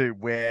another bit too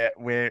where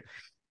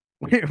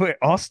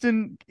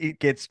Austin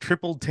gets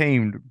triple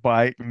teamed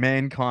by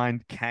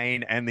Mankind,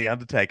 Kane, and The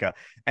Undertaker.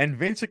 And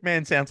Vince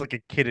McMahon sounds like a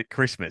kid at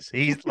Christmas.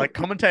 He's like,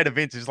 commentator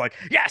Vince is like,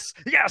 yes,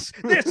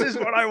 this is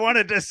what I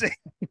wanted to see.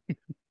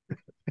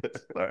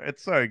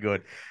 It's so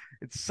good.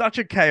 It's such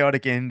a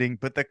chaotic ending,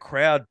 but the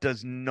crowd they're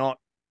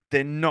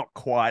not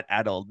quite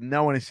adult.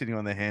 No one is sitting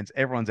on their hands.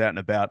 Everyone's out and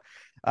about.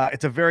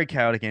 It's a very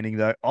chaotic ending,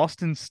 though.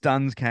 Austin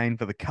stuns Kane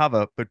for the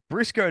cover, but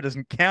Briscoe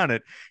doesn't count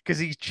it because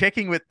he's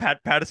checking with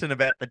Pat Patterson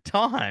about the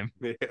time.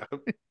 Yeah.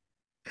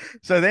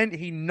 So then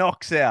he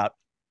knocks out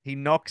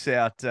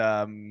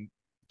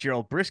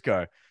Gerald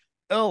Briscoe.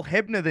 Earl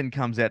Hebner then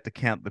comes out to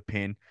count the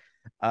pin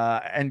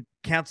and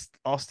counts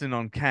Austin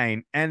on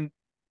Kane. And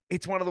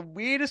it's one of the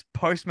weirdest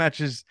post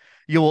matches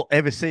you'll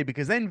ever see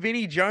because then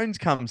Vinnie Jones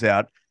comes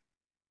out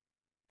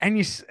and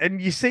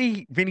you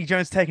see Vinnie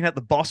Jones taking out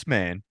the Boss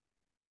Man.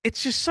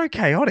 It's just so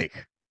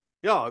chaotic.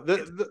 Yeah,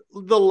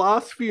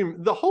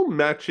 the whole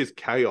match is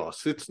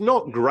chaos. It's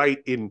not great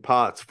in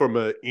parts from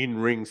an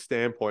in-ring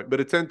standpoint,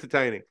 but it's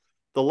entertaining.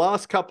 The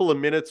last couple of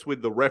minutes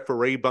with the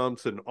referee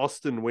bumps and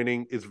Austin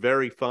winning is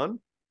very fun.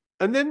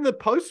 And then the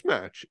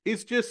post-match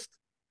is just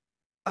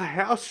a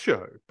house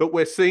show, but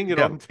we're seeing it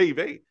on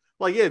TV.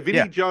 Like,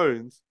 Vinnie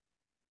Jones,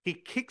 he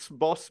kicks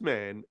Boss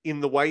Man in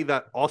the way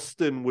that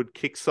Austin would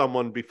kick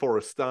someone before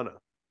a stunner.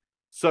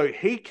 So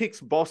he kicks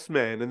Boss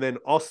Man and then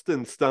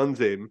Austin stuns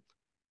him.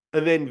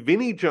 And then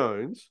Vinnie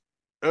Jones,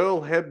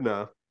 Earl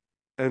Hebner,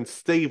 and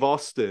Steve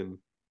Austin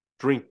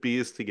drink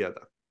beers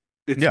together.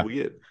 It's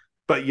weird.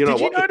 But you know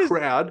what? The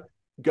crowd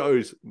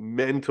goes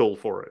mental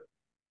for it.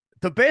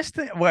 The best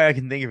way I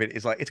can think of it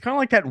is like, it's kind of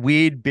like that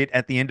weird bit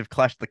at the end of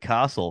Clash at the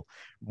Castle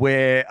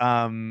where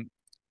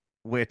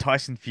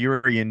Tyson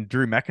Fury and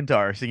Drew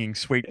McIntyre are singing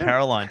Sweet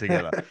Caroline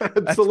together.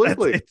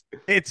 Absolutely.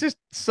 It's just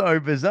so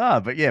bizarre.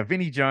 But yeah,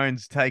 Vinnie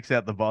Jones takes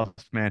out the Boss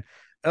Man.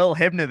 Earl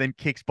Hebner then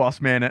kicks Boss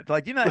Man at,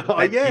 like, you know,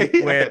 where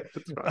you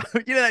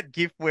know that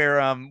gif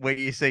where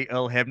you see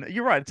Earl Hebner.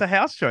 You're right, it's a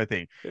house show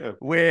thing. Yeah.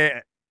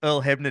 Where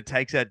Earl Hebner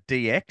takes out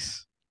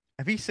DX.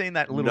 Have you seen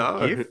that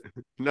little gif?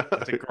 No.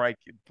 It's a great,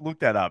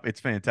 look that up.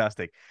 It's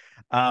fantastic.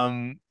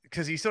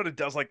 Because he sort of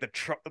does like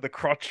the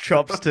crotch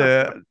chops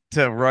to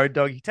Road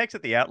Dogg. He takes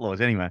it the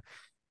Outlaws anyway.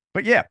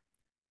 But yeah,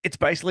 it's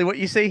basically what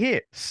you see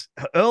here.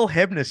 Earl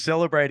Hebner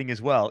celebrating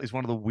as well is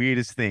one of the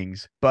weirdest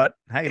things. But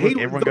hey, look,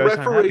 everyone goes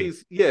home happy.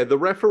 Yeah, the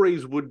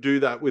referees would do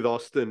that with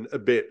Austin a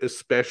bit,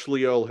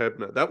 especially Earl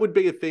Hebner. That would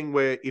be a thing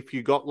where if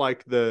you got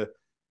like the,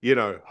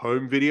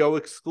 home video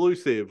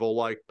exclusive or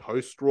like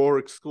post-Raw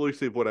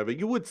exclusive, whatever,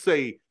 you would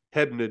see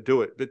Hebner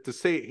do it. But to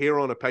see it here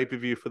on a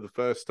pay-per-view for the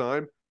first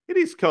time, it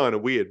is kind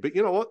of weird. But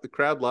you know what? The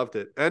crowd loved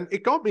it. And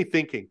it got me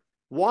thinking,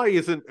 why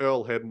isn't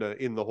Earl Hebner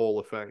in the Hall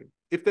of Fame?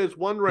 If there's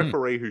one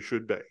referee who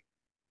should be,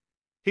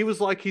 he was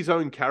like his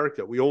own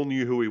character. We all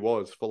knew who he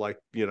was for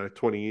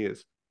 20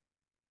 years.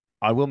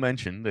 I will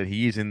mention that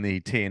he is in the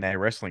TNA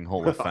Wrestling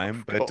Hall of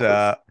Fame,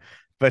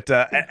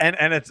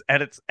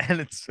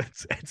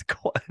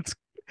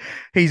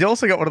 he's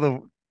also got one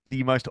of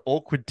the most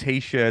awkward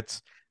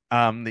T-shirts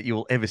that you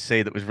will ever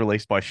see that was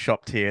released by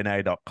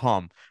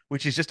shoptna.com,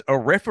 which is just a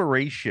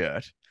referee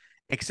shirt,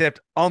 except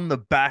on the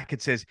back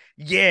it says,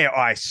 "Yeah,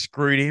 I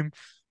screwed him."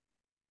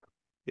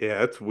 Yeah,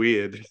 that's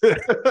weird.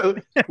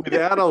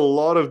 Without a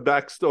lot of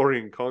backstory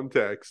and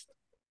context,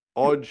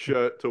 odd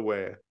shirt to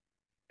wear.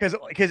 Because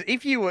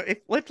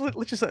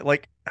let's just say,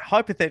 like,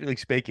 hypothetically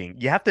speaking,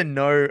 you have to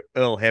know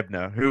Earl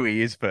Hebner, who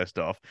he is first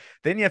off.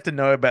 Then you have to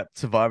know about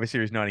Survivor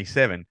Series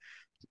 97.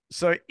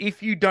 So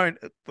if you don't,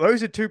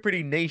 those are two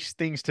pretty niche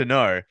things to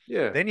know.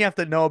 Yeah. Then you have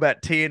to know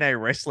about TNA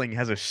Wrestling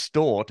has a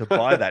store to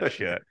buy that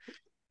shirt.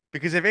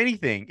 Because if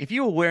anything, if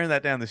you were wearing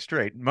that down the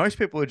street, most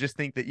people would just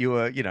think that you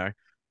were,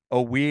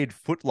 a weird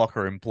Foot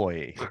Locker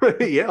employee.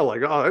 Yeah,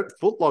 like, oh, that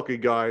Foot Locker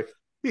guy,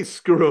 He's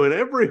screwing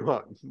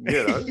everyone,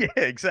 you know. Yeah,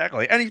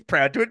 exactly. And he's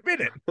proud to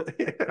admit it.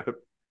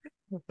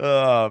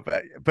 Yeah.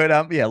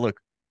 Yeah, look,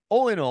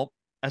 all in all,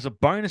 as a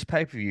bonus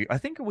pay-per-view, I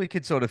think we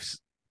could sort of,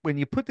 when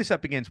you put this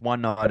up against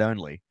One Night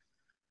Only,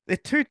 they're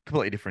two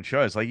completely different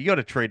shows. Like, you got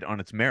to treat it on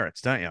its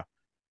merits, don't you?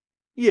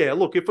 Yeah,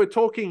 look, if we're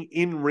talking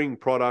in-ring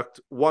product,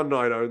 One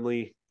Night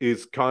Only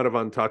is kind of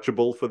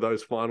untouchable for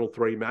those final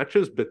three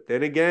matches. But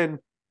then again,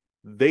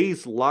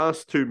 these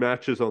last two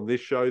matches on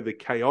this show, the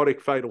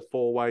chaotic fatal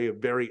four-way, a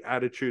very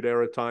attitude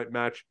era type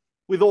match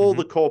with all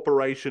the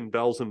corporation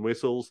bells and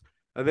whistles,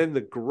 and then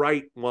the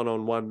great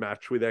one-on-one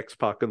match with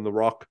X-Pac and The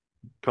Rock,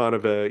 kind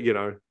of a, you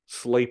know,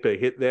 sleeper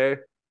hit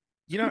there.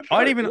 You know,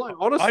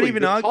 honestly, the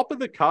top of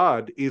the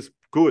card is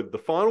good. The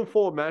final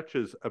four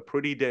matches are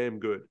pretty damn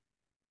good.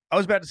 I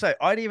was about to say,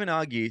 I'd even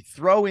argue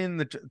throw in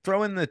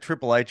the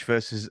Triple H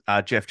versus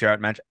Jeff Jarrett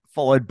match,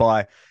 followed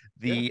by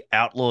the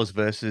Outlaws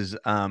versus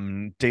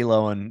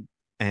D'Lo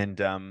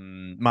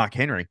and Mark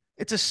Henry.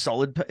 It's a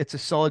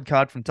solid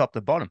card from top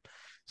to bottom.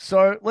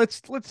 So let's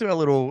do a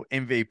little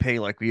MVP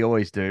like we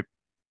always do.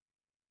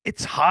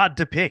 It's hard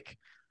to pick.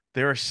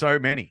 There are so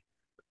many.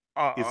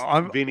 Is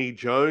it Vinnie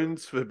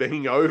Jones for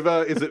being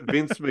over? Is it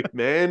Vince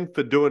McMahon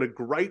for doing a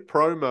great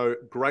promo,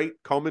 great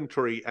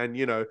commentary, and,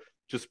 you know,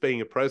 just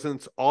being a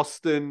presence?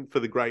 Austin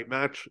for the great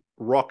match,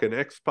 Rock and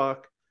X-Pac.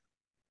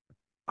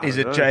 Is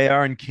it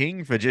JR and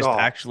King for just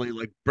actually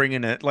like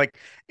bringing it? Like,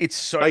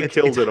 it's hard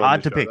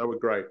to pick. That were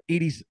great.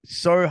 It is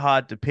so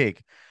hard to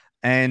pick.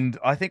 And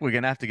I think we're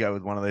going to have to go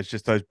with one of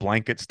those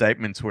blanket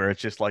statements where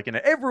it's just like, you know,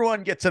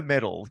 everyone gets a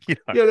medal. You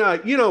know? Yeah,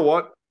 no, you know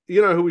what?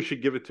 You know who we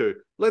should give it to?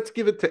 Let's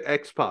give it to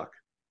X-Pac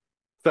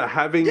for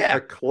having a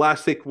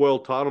classic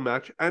world title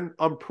match. And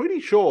I'm pretty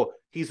sure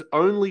his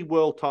only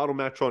world title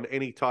match on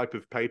any type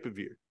of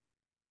pay-per-view.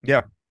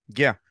 Yeah.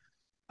 Yeah.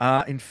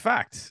 In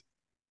fact,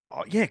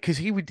 because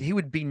he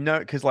would be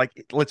because,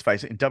 like, let's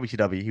face it, in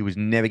WCW, he was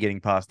never getting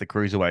past the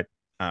cruiserweight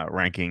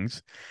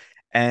rankings.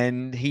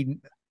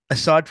 And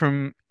aside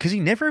from, because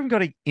he never even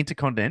got an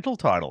intercontinental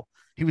title,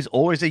 he was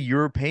always a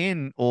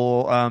European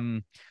or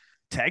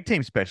tag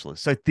team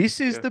specialist. So this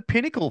is the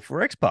pinnacle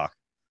for X-Pac.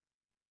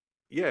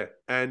 Yeah,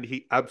 and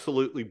he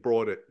absolutely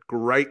brought it.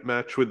 Great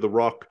match with The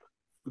Rock.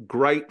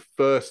 Great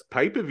first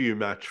pay-per-view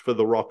match for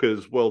The Rock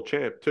as world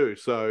champ too.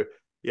 So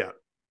yeah,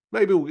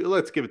 maybe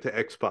let's give it to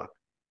X-Pac.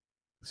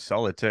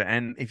 Solid too.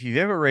 And if you've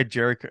ever read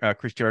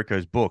Chris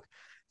Jericho's book,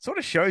 it sort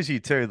of shows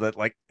you too that,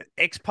 like,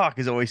 X-Pac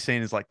is always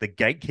seen as like the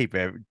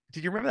gatekeeper.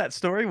 Did you remember that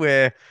story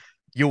where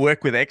you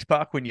work with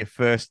X-Pac when you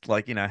first,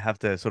 like, you know, have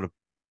to sort of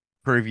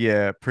prove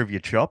your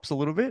chops a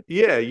little bit?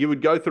 Yeah, you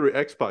would go through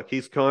X-Pac.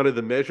 He's kind of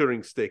the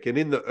measuring stick. And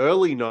in the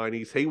early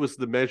 90s, he was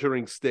the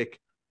measuring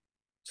stick.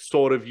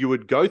 Sort of, you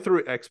would go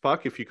through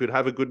X-Pac. If you could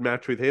have a good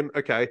match with him,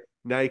 okay,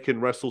 now you can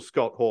wrestle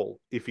Scott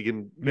Hall. If you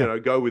can, you know,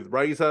 go with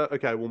Razor,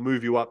 okay, we'll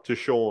move you up to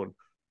Shawn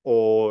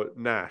or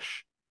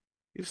Nash.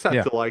 You just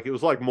had to, like, it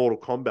was like Mortal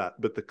Kombat,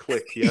 but the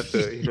click, you had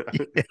to, you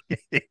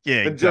know.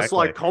 Yeah, and just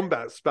like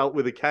combat spelt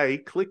with a K,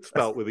 click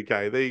spelt with a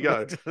K. There you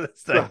go.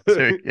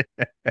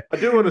 I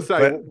do want to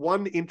say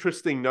one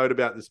interesting note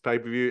about this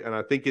pay-per-view, and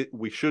I think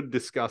we should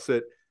discuss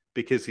it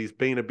because he's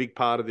been a big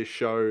part of this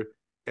show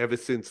ever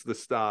since the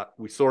start.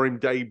 We saw him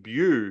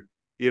debut,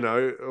 you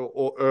know,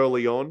 or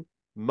early on.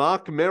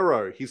 Mark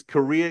Mero, his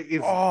career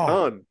is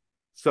done.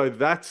 So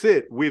that's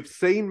it. We've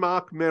seen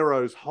Mark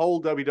Mero's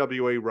whole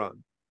WWE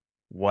run.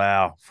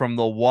 Wow. From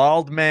the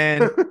Wild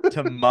Man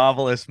to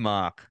Marvelous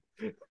Mark.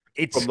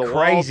 It's From the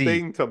crazy. Wild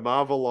Thing to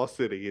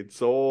Marvelocity.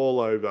 It's all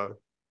over.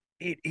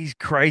 It is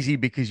crazy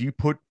because you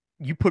put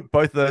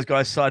both of those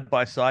guys side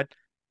by side.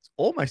 It's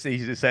almost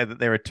easy to say that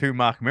there are two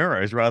Mark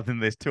Meros rather than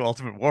there's two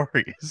Ultimate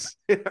Warriors.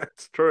 Yeah,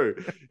 it's true.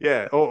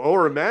 Yeah.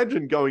 Or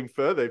imagine going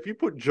further. If you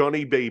put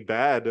Johnny B.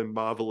 Bad and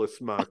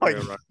Marvelous Mark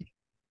Mero,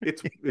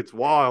 it's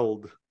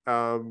wild.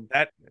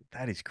 That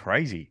is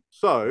crazy.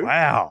 So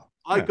wow.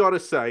 I gotta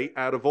say,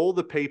 out of all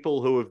the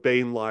people who have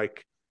been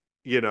like,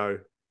 you know,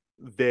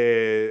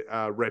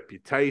 their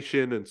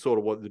reputation and sort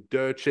of what the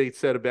dirt sheet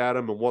said about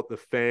them and what the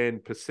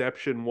fan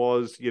perception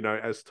was, you know,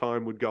 as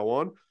time would go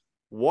on,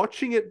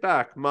 watching it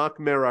back, Mark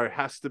Mero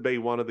has to be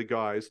one of the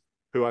guys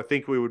who I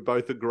think we would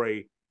both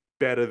agree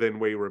better than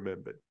we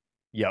remembered.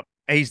 Yep.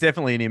 He's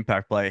definitely an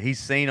impact player. He's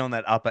seen on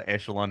that upper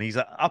echelon. He's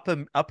an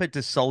upper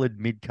to solid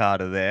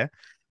mid-carder there,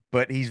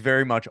 but he's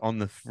very much on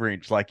the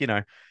fringe. Like, you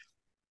know,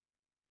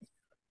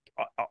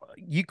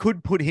 you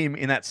could put him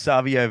in that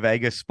Savio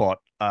Vega spot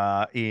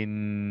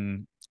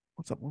in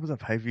what was that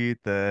pay-per-view?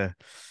 The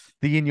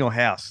In Your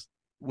House,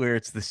 where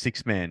it's the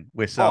 6-man,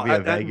 where Savio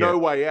Vega. And No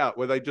Way Out,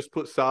 where they just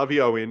put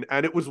Savio in,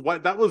 and it was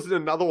that was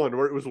another one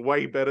where it was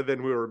way better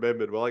than we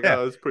remembered. We're like,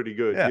 oh, that's pretty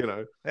good, you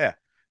know. Yeah.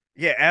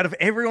 Out of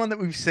everyone that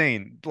we've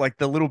seen, like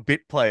the little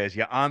bit players,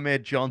 your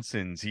Ahmed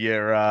Johnsons,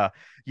 your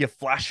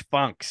Flash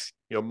Funks,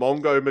 your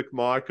Mongo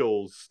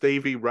McMichaels,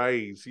 Stevie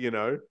Rays, you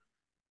know.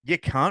 You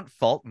can't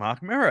fault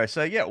Mark Mero.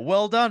 So yeah,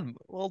 well done,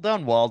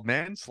 Wild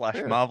Man /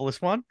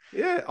 Marvelous One.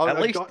 Yeah,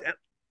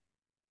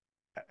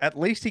 at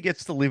least he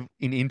gets to live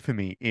in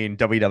infamy in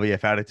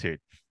WWF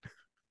Attitude.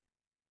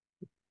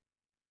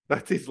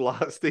 That's his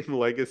lasting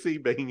legacy,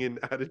 being in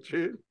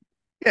Attitude.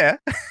 Yeah.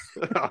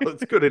 Oh,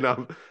 it's good enough.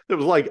 There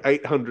was like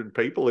 800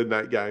 people in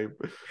that game.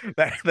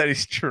 That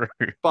is true.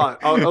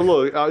 But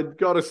look, I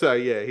got to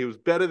say, yeah, he was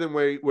better than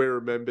we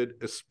remembered,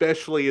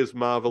 especially as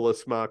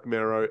Marvelous Mark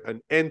Mero,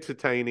 an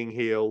entertaining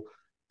heel.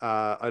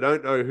 I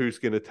don't know who's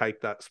going to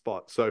take that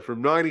spot. So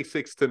from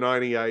 96 to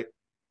 98,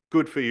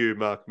 good for you,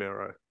 Mark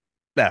Mero.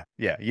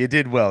 Yeah, you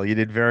did well. You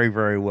did very,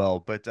 very well.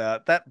 But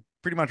that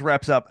pretty much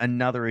wraps up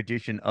another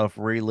edition of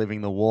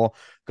Reliving the War.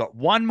 Got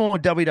one more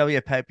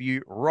WWF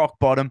pay-per-view, Rock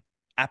Bottom,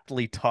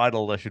 aptly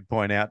titled, I should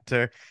point out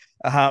too.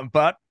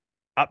 But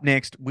up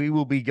next, we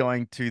will be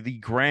going to the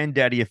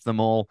granddaddy of them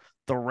all,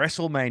 the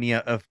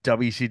WrestleMania of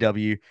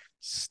WCW,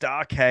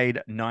 Starrcade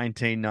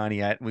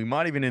 1998. We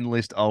might even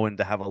enlist Owen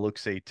to have a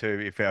look-see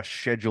too, if our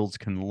schedules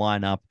can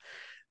line up.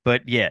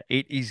 But yeah,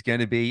 it is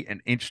going to be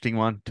an interesting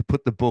one to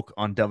put the book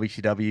on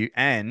WCW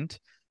and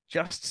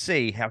just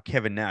see how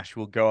Kevin Nash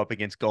will go up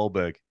against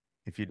Goldberg,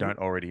 if you don't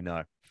already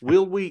know.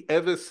 Will we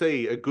ever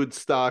see a good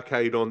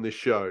Starrcade on this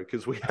show?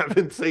 Because we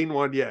haven't seen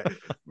one yet.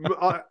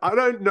 I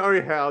don't know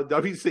how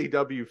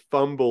WCW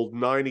fumbled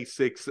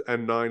 96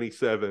 and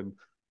 97,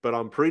 but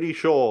I'm pretty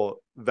sure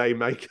they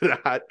make it a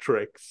hat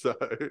trick. So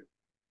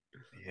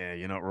yeah,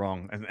 you're not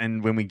wrong.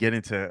 And when we get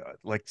into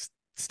like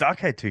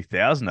Starrcade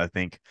 2000, I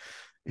think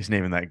isn't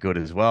even that good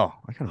as well.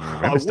 I can't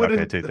remember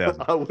Starrcade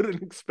 2000. I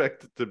wouldn't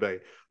expect it to be.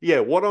 Yeah,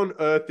 what on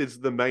earth is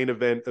the main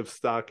event of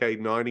Starrcade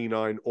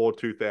 99 or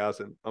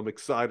 2000? I'm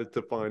excited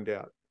to find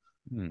out.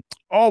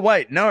 Oh,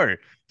 wait, no.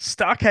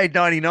 Starrcade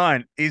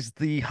 99 is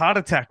the heart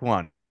attack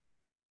one,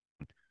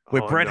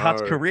 where Bret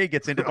Hart's career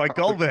gets ended by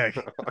Goldberg.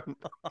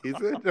 Is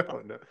it?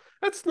 No.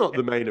 That's not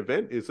the main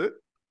event, is it?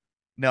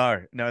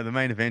 No, the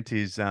main event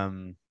is...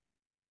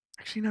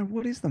 Actually, no,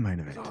 what is the main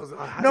event?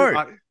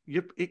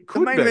 It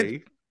could be.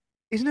 Event...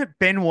 Isn't it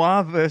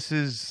Benoit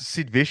versus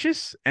Sid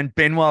Vicious and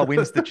Benoit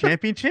wins the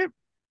championship?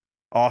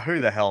 Oh,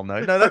 who the hell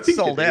knows? No, that's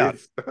sold out.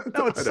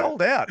 No, it's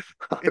sold out.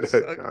 I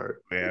don't know.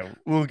 Yeah,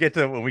 we'll get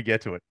to it when we get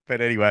to it.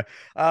 But anyway,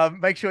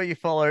 make sure you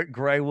follow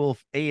Grey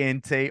Wolf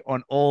ENT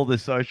on all the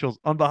socials.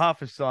 On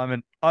behalf of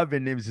Simon, I've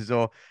been Nims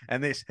Azor,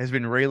 and this has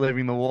been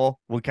Reliving the War.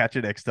 We'll catch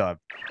you next time.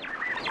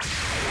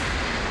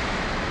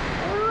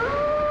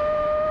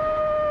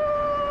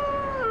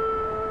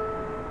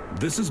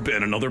 This has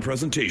been another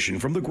presentation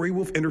from the Grey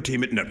Wolf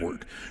Entertainment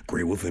Network,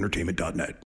 greywolfentertainment.net.